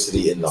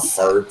university in the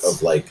heart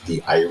of, like,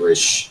 the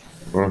Irish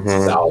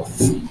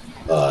South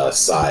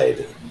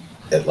side.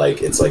 At,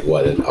 like, it's, like,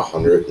 what, at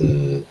 100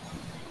 and...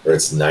 Or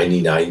it's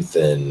 99th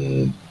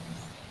and...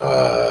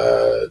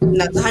 No,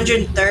 it's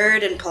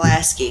 103rd and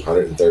Pulaski.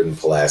 103rd and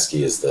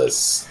Pulaski is the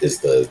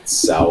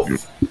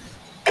southwest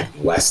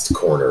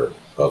corner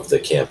of the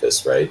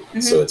campus, right?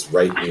 Mm-hmm. So it's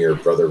right near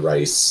Brother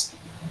Rice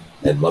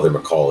and Mother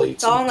Macaulay.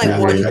 It's all in like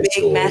one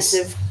big,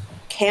 massive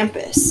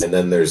campus. And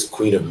then there's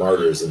Queen of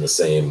Martyrs in the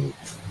same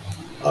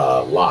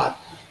lot.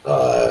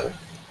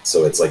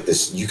 So it's like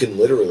this, you can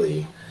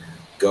literally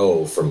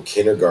go from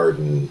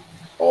kindergarten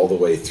all the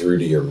way through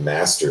to your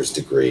master's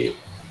degree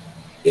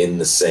in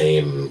the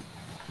same,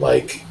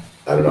 like,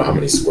 I don't know how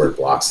many square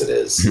blocks it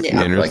is.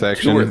 Yeah.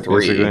 Intersection, like 2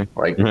 or 3. basically.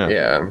 Like,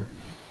 yeah.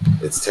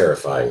 It's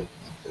terrifying.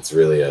 It's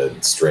really a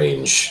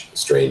strange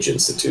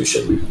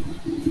institution.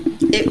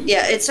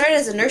 It started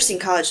as a nursing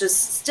college. It's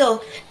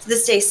still, to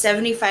this day,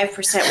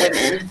 75%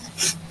 women.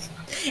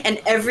 And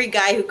every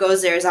guy who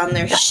goes there is on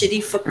their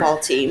shitty football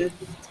team.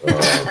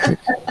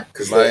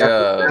 Because they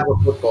have a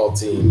football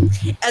team.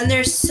 And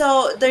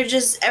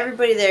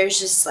everybody there is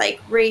just like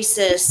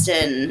racist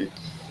and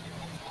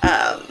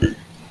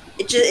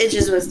it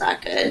just was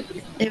not good.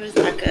 It was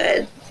not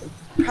good.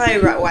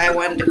 Probably why I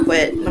wanted to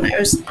quit when I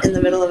was in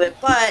the middle of it.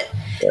 But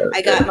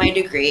I got my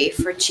degree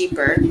for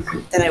cheaper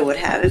than I would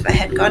have if I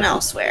had gone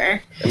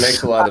elsewhere. It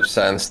makes a lot of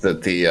sense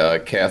that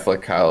the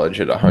Catholic college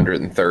at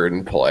 103rd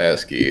and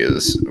Pulaski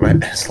has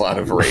a lot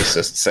of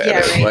racists at it.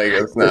 Right. Like,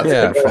 it's not.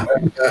 Yeah.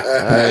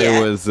 I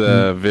was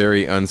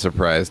very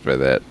unsurprised by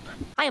that.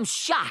 I am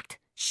shocked.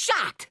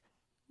 Shocked.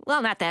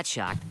 Well, not that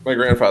shocked. My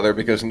grandfather,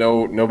 because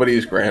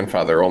nobody's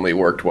grandfather only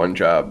worked one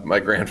job. My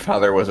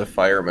grandfather was a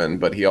fireman,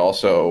 but he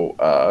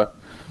also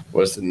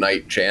was the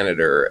night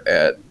janitor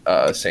at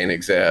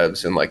St.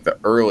 Xavier's in like the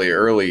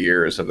early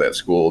years of that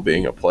school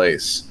being a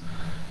place.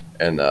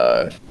 And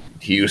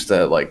he used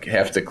to like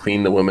have to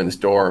clean the women's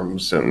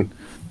dorms, and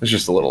it's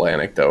just a little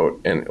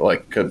anecdote. And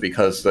like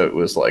because it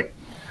was like,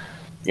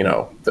 you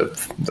know, the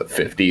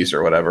 50s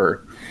or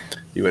whatever,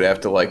 you would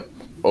have to like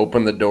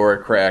open the door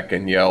a crack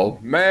and yell,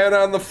 "Man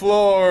on the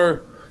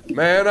floor!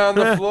 Man on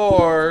the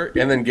floor!"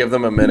 and then give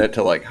them a minute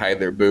to like hide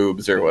their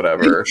boobs or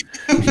whatever,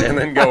 and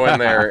then go in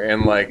there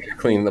and like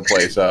clean the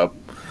place up.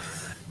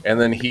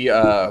 And then the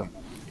other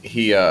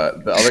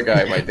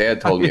guy, my dad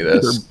told me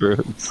this.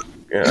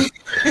 Yeah.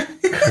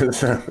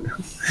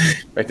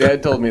 My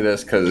dad told me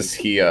this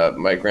because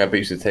my grandpa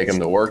used to take him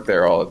to work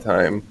there all the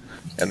time.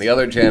 And the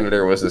other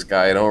janitor was this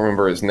guy, I don't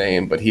remember his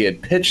name, but he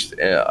had pitched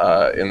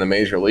in the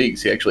major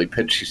leagues. He actually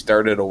pitched, he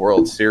started a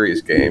World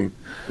Series game.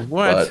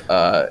 What?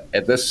 But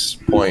at this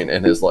point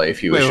in his life,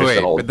 he was just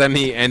an old... But then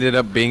he ended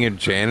up being a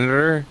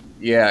janitor?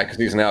 Yeah, because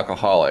he's an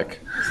alcoholic.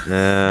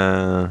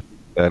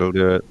 That'll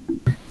do it.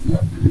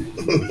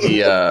 He,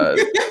 yeah.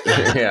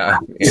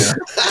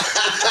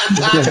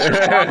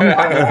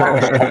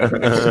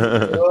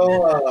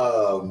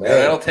 Oh, man.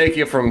 That'll take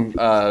you from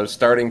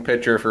starting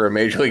pitcher for a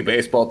Major League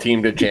Baseball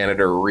team to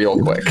janitor real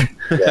quick.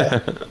 Yeah,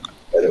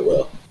 and it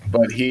will.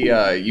 But he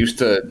used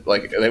to,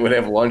 like, they would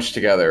have lunch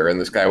together, and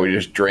this guy would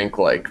just drink,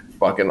 like,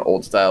 fucking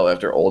old style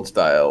after old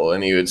style,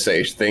 and he would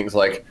say things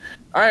like,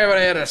 "I haven't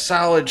had a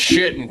solid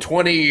shit in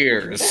 20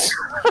 years."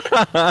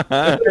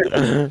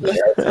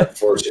 That's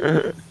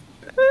unfortunate.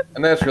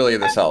 And that's really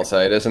the South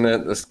Side, isn't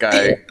it? This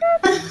guy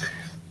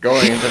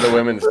going into the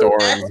women's dorm.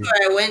 That's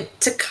where I went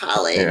to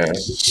college.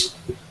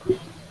 Yeah.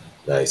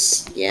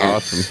 Nice. Yeah.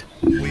 Awesome.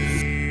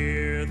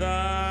 We're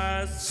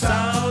the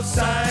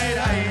Southside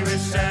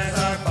Irish as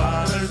our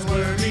fathers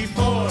were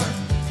before.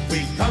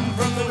 We come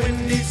from the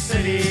Windy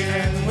City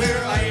and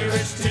we're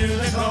Irish to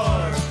the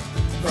core.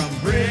 From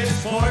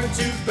Bridgeport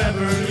to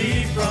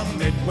Beverly, from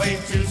Midway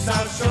to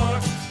South Shore,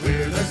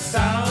 we're the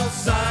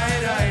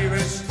Southside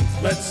Irish.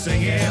 Let's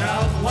sing it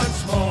out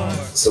once more.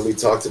 So we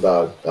talked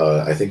about,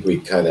 I think we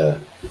kind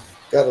of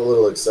got a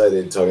little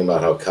excited talking about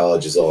how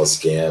college is all a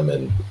scam.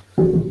 And,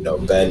 you know,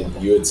 Ben,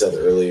 you had said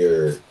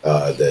earlier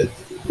that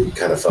you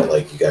kind of felt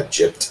like you got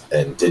gypped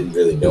and didn't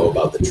really know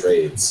about the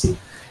trades.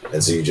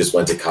 And so you just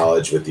went to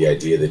college with the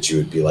idea that you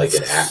would be like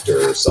an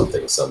actor or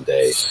something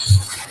someday.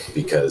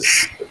 Because,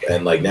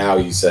 and like now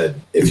you said,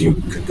 if you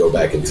could go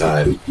back in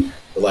time,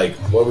 like,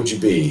 what would you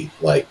be?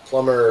 Like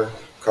plumber,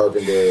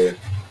 carpenter,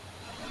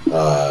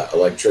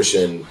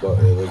 electrician?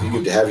 If you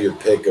could have your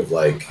pick of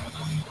like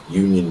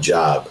union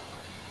job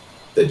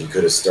that you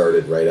could have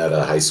started right out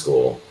of high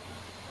school,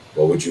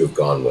 what would you have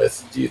gone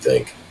with, do you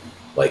think?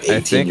 Like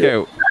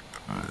 18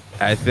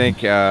 I think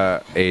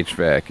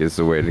HVAC is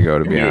the way to go,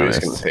 to be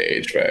honest. I was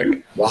going to say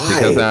HVAC. Why?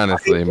 Because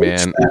honestly,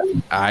 man,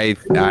 I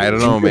don't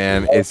know,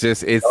 man. It's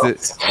just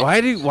why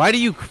do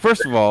you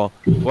first of all,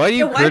 why do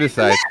you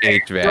criticize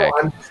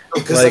HVAC?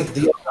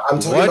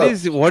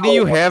 What do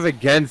you have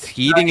against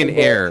heating and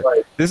air?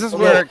 This is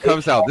where it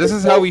comes out. This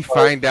is how we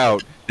find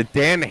out that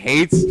Dan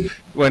hates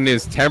when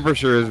his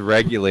temperature is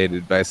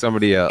regulated by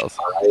somebody else.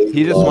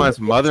 He just wants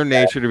Mother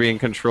Nature to be in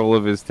control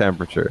of his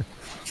temperature.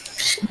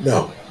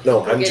 No,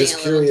 I'm just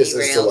curious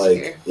as to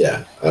like,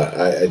 yeah,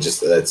 I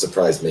just, that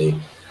surprised me.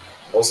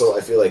 Also,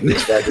 I feel like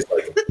HVAC is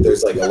like,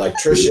 there's like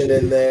electrician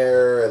in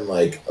there, and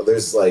like,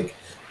 there's a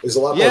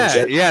lot more.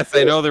 Yes,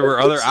 I know there were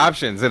other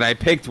options, and I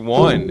picked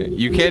one.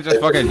 You can't just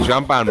fucking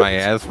jump on my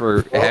ass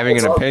for having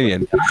an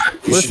opinion.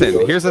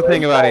 Listen, here's the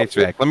thing about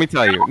HVAC. Let me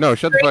tell you. No,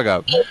 shut the fuck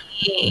up.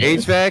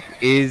 HVAC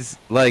is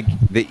like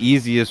the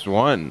easiest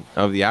one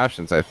of the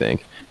options, I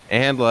think,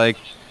 and let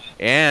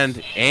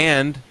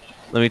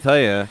me tell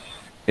you.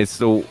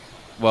 It's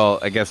well,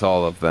 I guess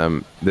all of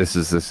them this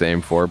is the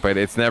same for, but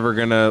it's never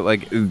gonna,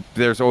 like,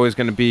 there's always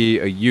gonna be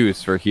a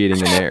use for heating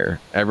and air.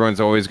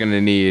 Everyone's always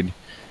gonna need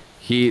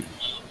heat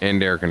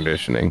and air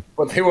conditioning.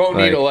 But they won't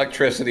need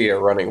electricity or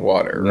running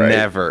water, right?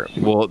 Never.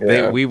 Well,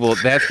 we will.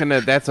 That's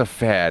a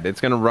fad. It's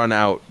gonna run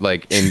out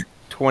like in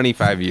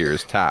 25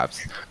 years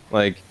tops.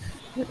 Like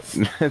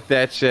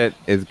that shit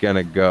is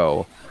gonna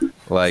go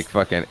like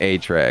fucking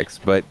A-Tracks.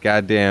 But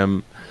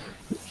goddamn,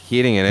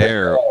 heating and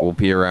air will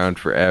be around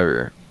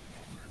forever.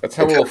 That's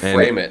how we'll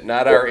frame it.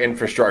 Not our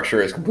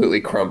infrastructure is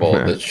completely crumbled.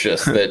 It's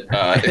just that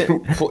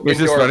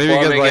indoor plumbing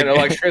and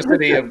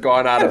electricity have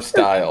gone out of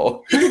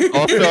style.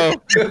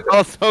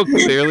 Also,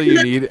 clearly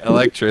you need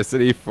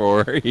electricity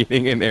for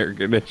heating and air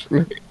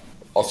conditioning.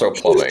 Also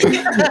plumbing.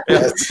 Yeah,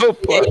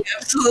 you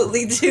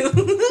absolutely do.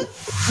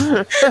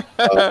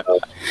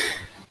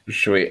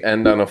 Should we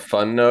end on a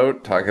fun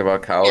note? Talk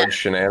about college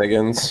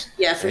shenanigans?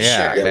 Yeah, for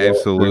Yeah, sure.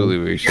 absolutely.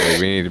 We should.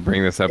 We need to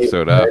bring this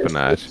episode up a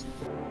notch.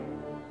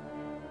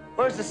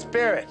 Where's the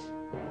spirit?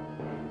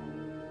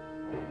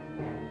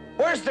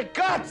 Where's the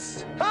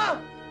guts? Huh?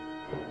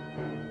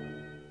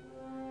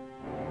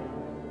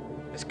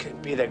 This could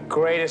be the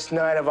greatest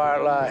night of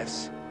our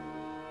lives.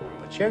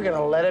 But you're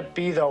gonna let it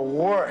be the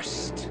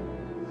worst.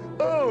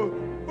 Oh,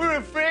 we're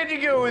afraid to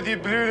go with you,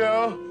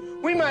 Pluto.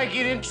 We might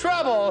get in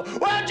trouble.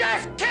 Well,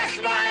 just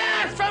kiss my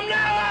ass from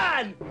now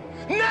on!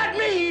 Not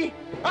me!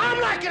 I'm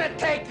not gonna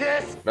take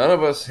this! None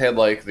of us had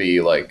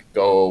the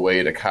go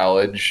away to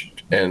college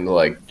and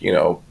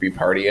be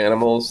party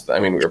animals. I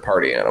mean, we were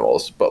party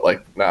animals, but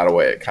not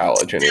away at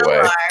college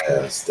anyway.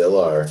 Still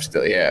are.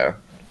 Still, yeah.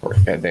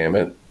 God damn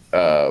it.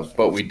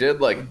 But we did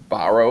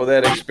borrow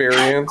that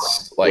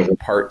experience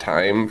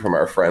part-time from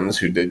our friends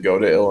who did go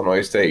to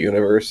Illinois State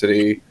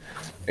University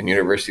and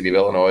University of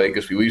Illinois,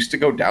 because we used to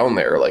go down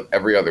there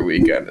every other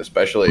weekend,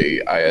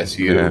 especially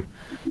ISU,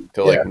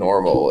 to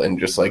Normal, and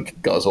just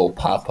guzzle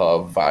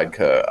Papa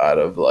vodka out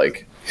of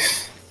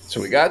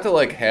so we got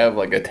to have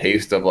a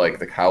taste of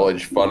the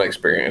college fun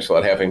experience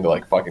without having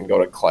to fucking go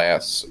to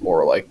class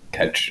or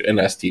catch an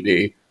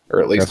STD.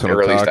 Or at least That's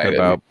what I'm talking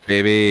about,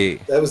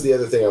 baby. That was the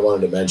other thing I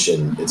wanted to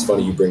mention. It's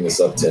funny you bring this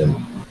up, Tim.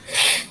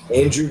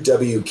 Andrew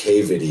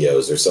WK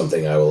videos are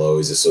something I will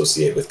always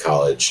associate with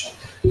college,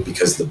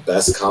 because the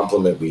best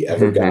compliment we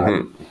ever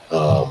got,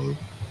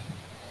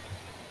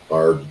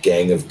 our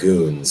gang of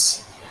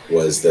goons,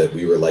 was that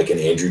we were like an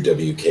Andrew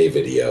WK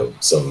video.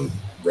 Some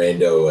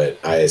rando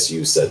at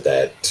ISU said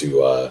that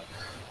to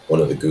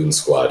one of the goon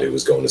squad who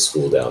was going to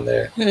school down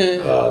there.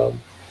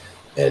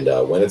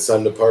 And when it's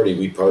time to party,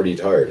 we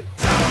partied hard.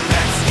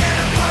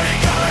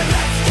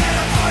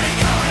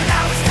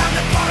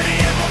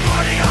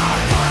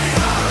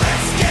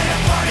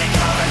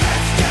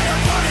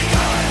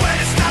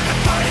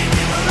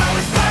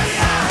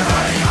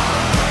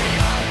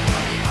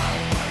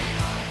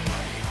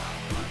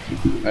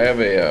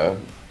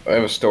 I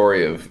have a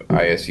story of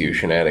ISU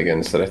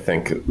shenanigans that I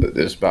think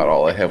is about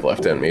all I have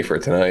left in me for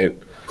tonight.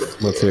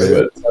 Let's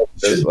hear it.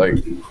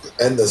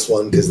 End this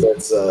one, because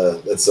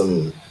that's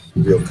some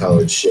real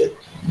college shit.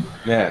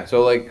 Yeah.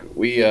 So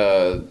we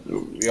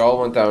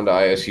all went down to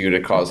ISU to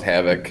cause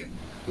havoc.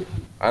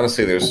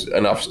 Honestly, there's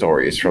enough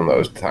stories from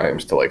those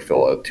times to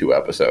fill out 2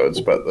 episodes,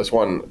 but this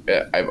one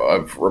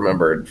I've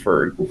remembered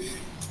for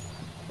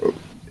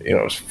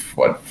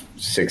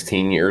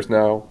 16 years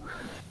now.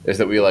 Is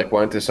that we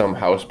went to some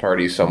house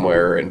party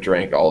somewhere and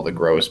drank all the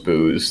gross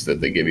booze that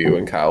they give you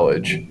in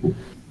college, and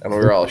we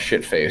were all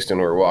shit faced, and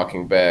we were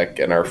walking back,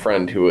 and our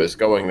friend who was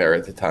going there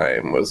at the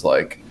time was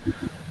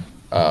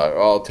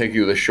I'll take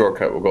you the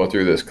shortcut. We'll go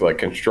through this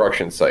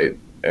construction site,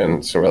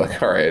 and so we're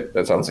all right,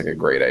 that sounds like a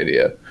great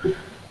idea.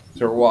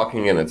 So we're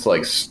walking in. It's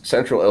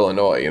central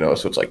Illinois,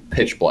 so it's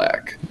pitch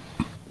black.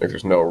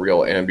 There's no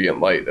real ambient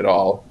light at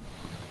all.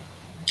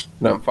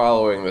 And I'm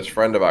following this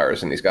friend of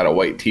ours, and he's got a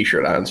white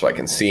T-shirt on, so I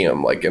can see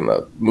him in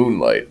the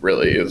moonlight.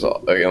 Really, is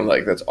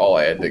that's all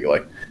I had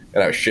to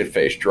And I was shit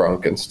faced,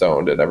 drunk, and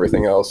stoned, and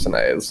everything else. And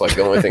it's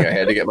the only thing I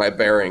had to get my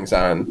bearings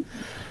on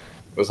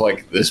was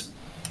this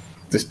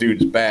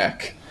dude's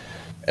back.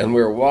 And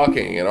we were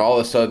walking, and all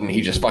of a sudden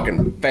he just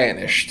fucking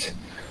vanished.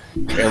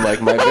 And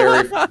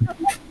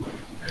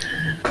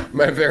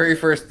my very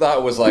first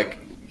thought was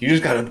he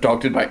just got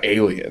abducted by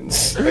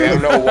aliens. I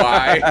don't know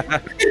why,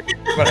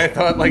 but I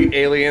thought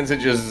aliens had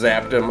just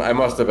zapped him. I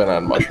must have been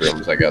on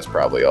mushrooms, I guess,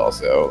 probably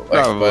also.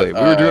 Probably. We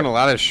were doing a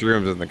lot of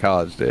shrooms in the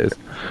college days.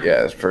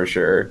 Yes, for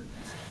sure.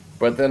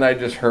 But then I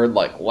just heard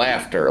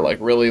laughter,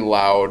 really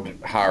loud,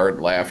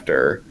 hard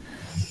laughter.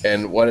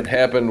 And what had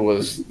happened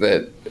was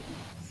that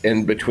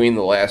in between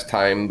the last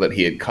time that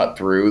he had cut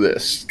through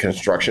this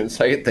construction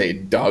site, they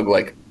dug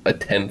a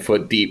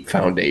 10-foot deep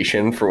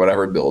foundation for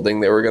whatever building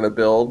they were going to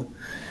build.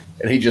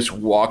 And he just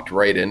walked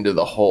right into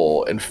the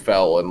hole and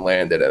fell and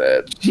landed in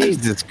it.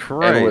 Jesus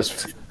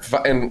Christ.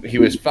 And he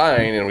was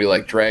fine, and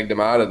we dragged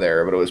him out of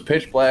there, but it was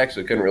pitch black,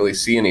 so we couldn't really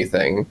see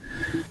anything.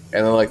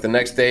 And then the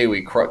next day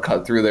we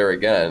cut through there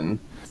again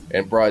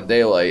in broad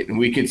daylight, and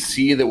we could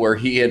see that where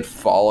he had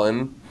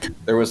fallen,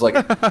 there was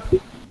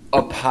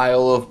a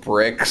pile of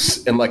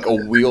bricks and a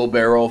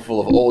wheelbarrow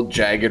full of old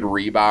jagged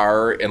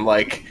rebar, and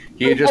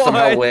he had just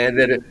somehow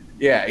landed.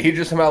 Yeah, he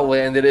just somehow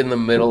landed in the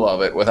middle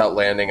of it without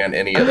landing on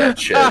any of that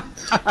shit.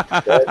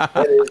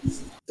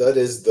 That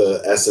is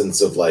the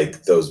essence of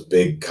those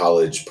big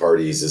college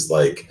parties. Is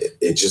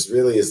it just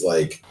really is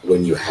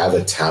when you have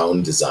a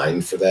town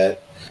designed for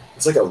that.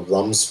 It's a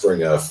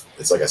rumspringa.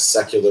 It's a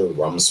secular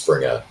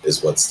rumspringa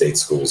is what state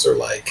schools are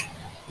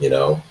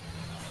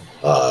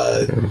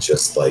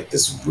just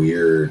this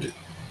weird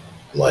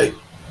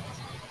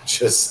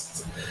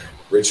just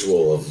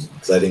ritual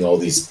of letting all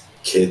these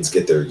kids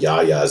get their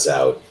yayas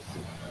out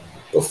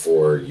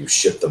before you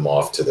ship them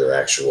off to their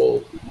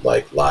actual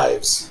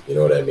lives. You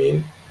know what I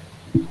mean?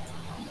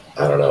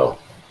 I don't know.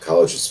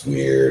 College is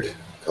weird.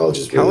 College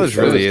is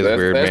really is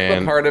weird, that's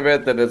man. the part of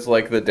it that it's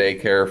the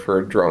daycare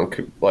for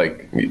drunk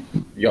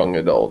young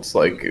adults,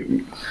 like,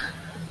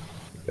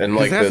 and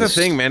like that's this,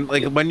 the thing, man.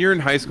 Like when you're in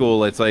high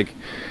school, it's like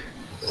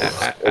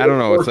I don't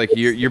know. It's like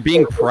you're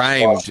being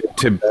primed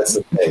to. That's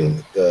the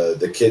thing.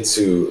 The kids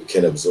who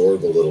can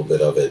absorb a little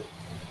bit of it,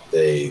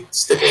 they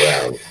stick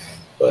around.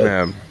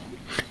 But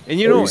and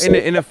you know,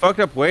 in a fucked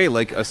up way,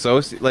 like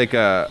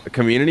a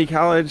community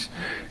college,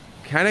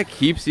 kind of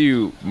keeps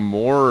you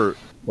more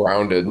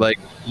grounded. Like,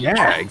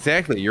 yeah,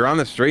 exactly. You're on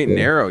the straight and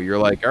narrow. You're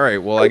like, all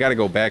right, well, I got to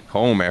go back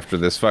home after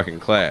this fucking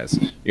class.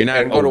 You're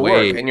not and go away.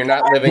 to work, and you're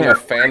not living a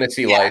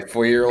fantasy life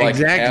where you're like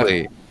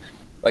exactly.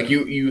 Like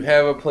you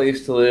have a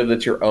place to live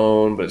that's your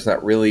own, but it's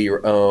not really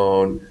your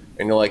own.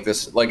 And you're like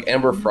this, like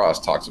Amber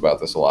Frost talks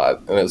about this a lot.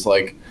 And it's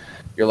like,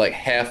 you're like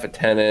half a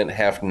tenant,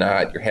 half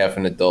not. You're half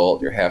an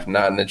adult, you're half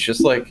not. And it's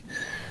just like,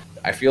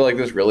 I feel like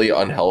this really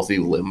unhealthy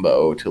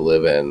limbo to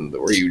live in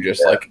where you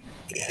just like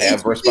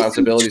have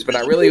responsibilities, but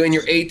not really. When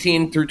you're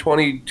 18 through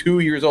 22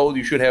 years old,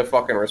 you should have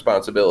fucking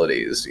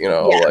responsibilities, you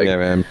know? Like,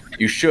 man.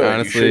 You should.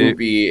 Honestly, you shouldn't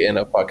be in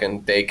a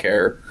fucking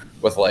daycare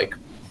with like,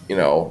 you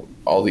know,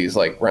 all these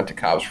like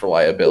rent-a-cops for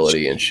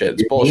liability and shit.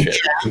 It's bullshit.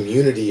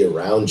 Community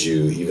around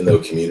you, even though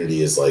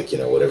community is like, you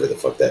know, whatever the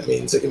fuck that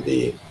means, it can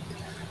be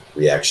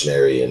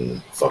reactionary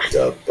and fucked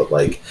up. But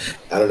like,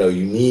 I don't know,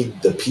 you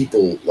need the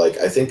people. Like,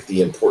 I think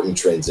the important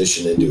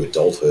transition into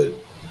adulthood,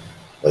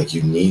 like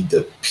you need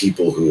the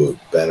people who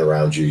have been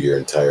around you your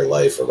entire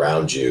life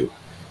around you.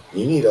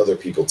 You need other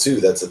people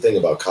too. That's the thing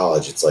about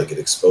college. It's like it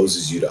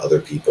exposes you to other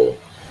people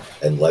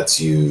and lets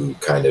you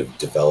kind of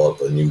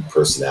develop a new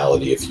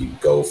personality if you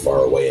go far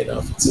away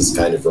enough. It's this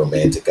kind of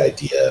romantic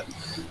idea,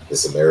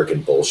 this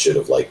American bullshit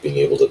of like being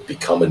able to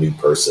become a new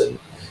person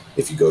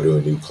if you go to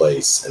a new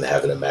place and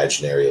have an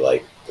imaginary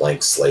like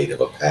blank slate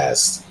of a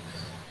past.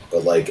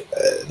 But like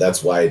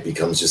that's why it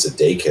becomes just a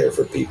daycare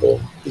for people,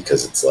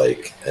 because it's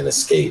like an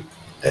escape.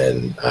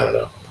 And I don't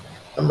know,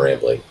 I'm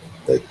rambling.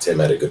 Like Tim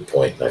had a good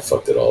point and I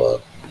fucked it all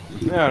up.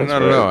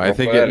 No. I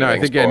think I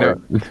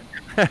know.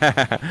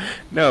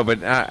 No,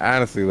 but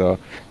honestly though,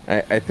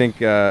 I think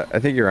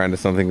you're onto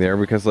something there,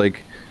 because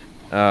like,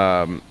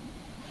 oh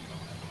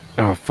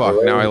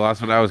fuck, now I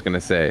lost what I was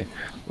gonna say.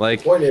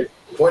 Like, the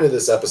point of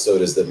this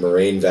episode is that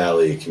Moraine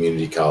Valley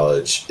Community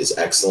College is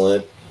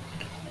excellent,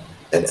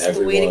 and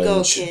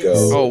everyone should go.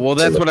 Oh well,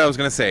 that's what I was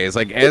gonna say. Is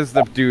like, as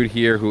the dude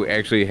here who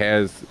actually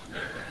has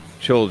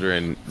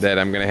children that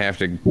I'm gonna have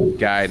to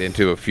guide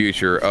into a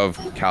future of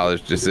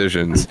college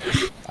decisions,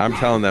 I'm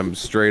telling them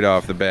straight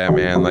off the bat,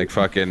 man, like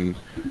fucking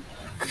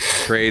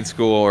trade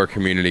school or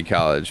community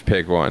college,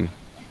 pick one.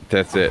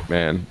 That's it,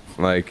 man.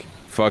 Like,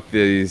 fuck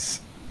these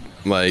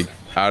like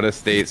out of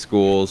state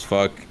schools,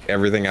 fuck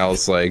everything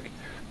else. Like,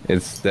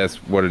 that's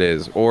what it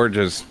is. Or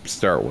just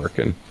start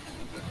working,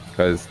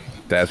 because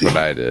that's what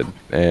I did.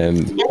 And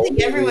I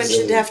think everyone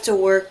should have to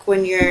work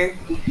when you're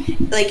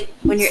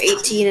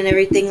 18 and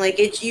everything.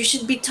 Like, you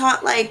should be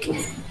taught like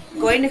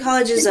going to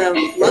college is a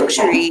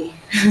luxury.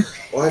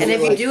 Well, and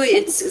if you do it,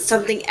 it's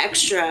something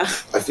extra.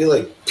 I feel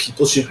like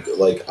people should,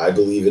 like, I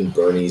believe in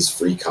Bernie's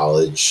free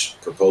college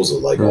proposal.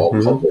 Like, all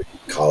public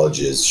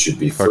colleges should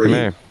be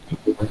free.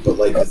 But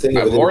like the thing,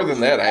 more than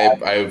that,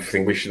 I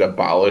think we should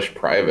abolish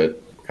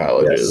private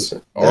colleges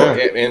or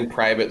in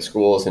private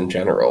schools in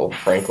general.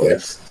 Frankly,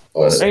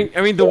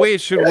 I mean, the way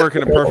it should work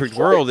in a perfect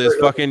world is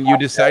fucking you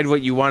decide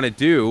what you want to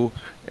do,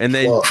 and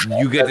then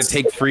you get to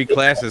take free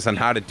classes on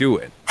how to do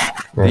it.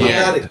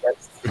 The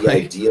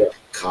idea of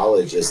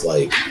college is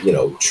like, you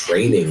know,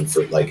 training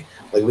for like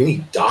we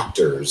need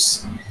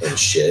doctors and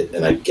shit,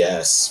 and I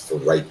guess for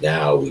right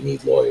now we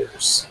need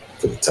lawyers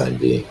for the time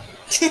being.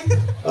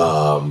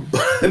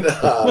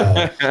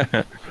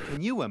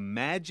 Can you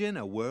imagine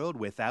a world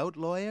without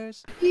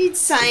lawyers? We need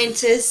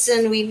scientists,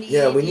 and we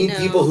need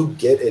people who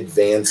get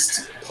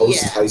advanced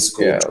post high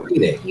school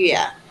training.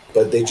 Yeah.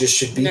 But they just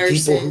should be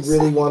people who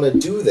really want to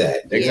do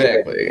that.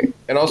 Exactly.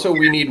 And also,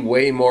 we need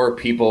way more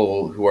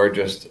people who are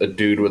just a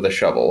dude with a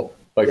shovel.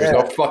 Like, there's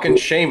no fucking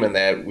shame in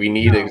that. We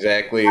need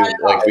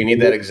we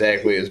need that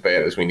exactly as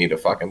bad as we need a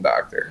fucking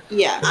doctor.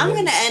 Yeah, I'm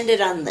going to end it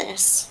on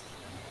this.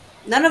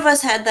 None of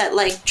us had that,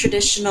 like,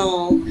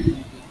 traditional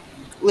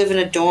live in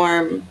a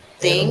dorm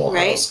thing, Animal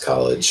right? House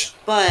college.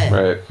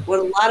 But what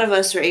a lot of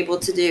us are able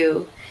to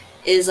do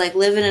is, like,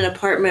 live in an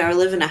apartment or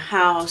live in a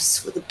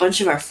house with a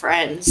bunch of our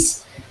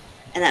friends.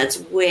 And that's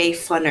way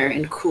funner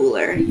and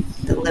cooler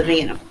than living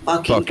in a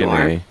fucking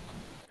dorm.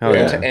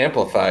 And to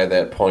amplify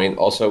that point,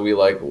 also we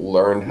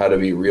learned how to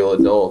be real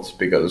adults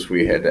because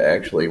we had to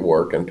actually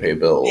work and pay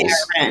bills. Pay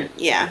our rent,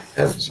 yeah.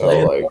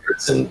 So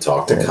and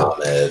talk to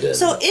ComEd. And...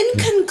 So in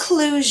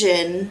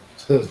conclusion,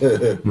 we're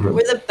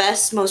the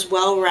best, most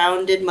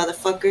well-rounded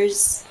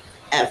motherfuckers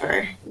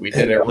ever. We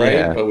did it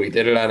right, but we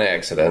did it on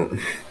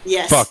accident.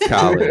 Yes. Fuck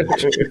college.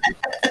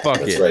 Fuck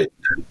That's it.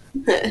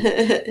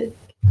 right.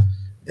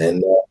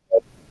 And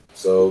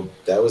so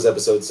that was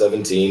episode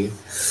 17.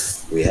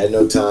 We had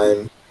no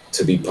time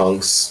to be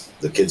punks.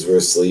 The kids were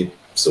asleep,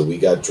 so we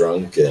got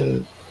drunk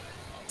and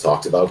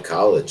talked about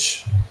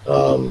college.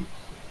 And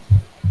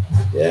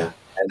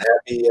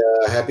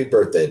happy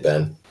birthday,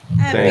 Ben.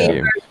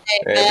 Happy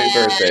birthday, Ben. Happy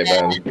birthday,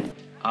 Ben.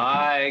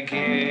 I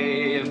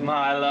gave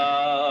my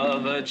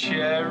love a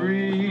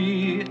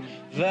cherry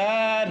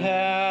that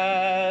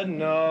had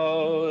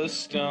no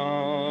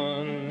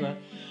stone.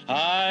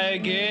 I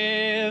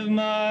gave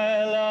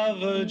my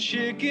love a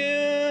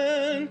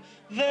chicken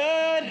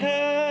that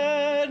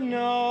had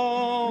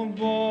no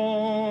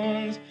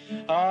bones.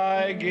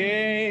 I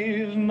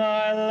gave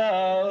my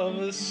love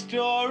a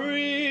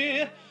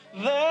story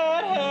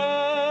that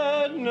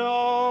had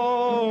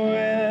no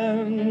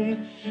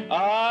end.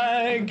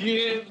 I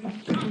give...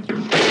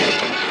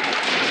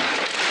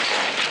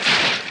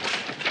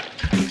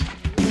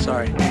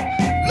 Sorry.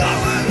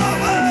 Lower,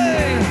 lower!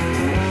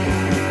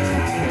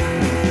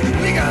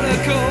 We gotta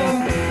go.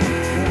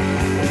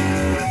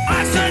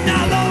 I said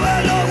now lower,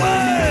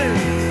 lower!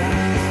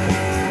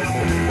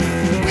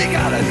 We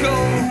gotta go.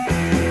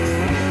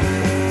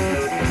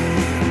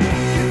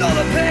 You know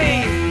the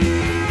pain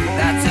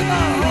that's in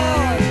my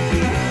heart.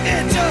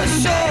 It just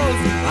shows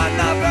I'm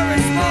not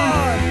very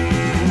smart.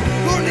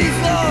 Who needs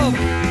love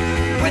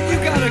when you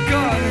got a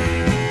gun?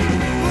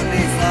 Who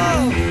needs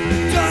love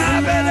to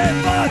have any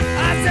fun?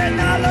 I said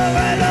now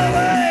lower,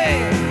 lower!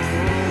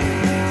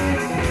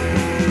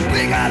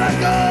 We gotta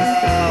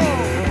go!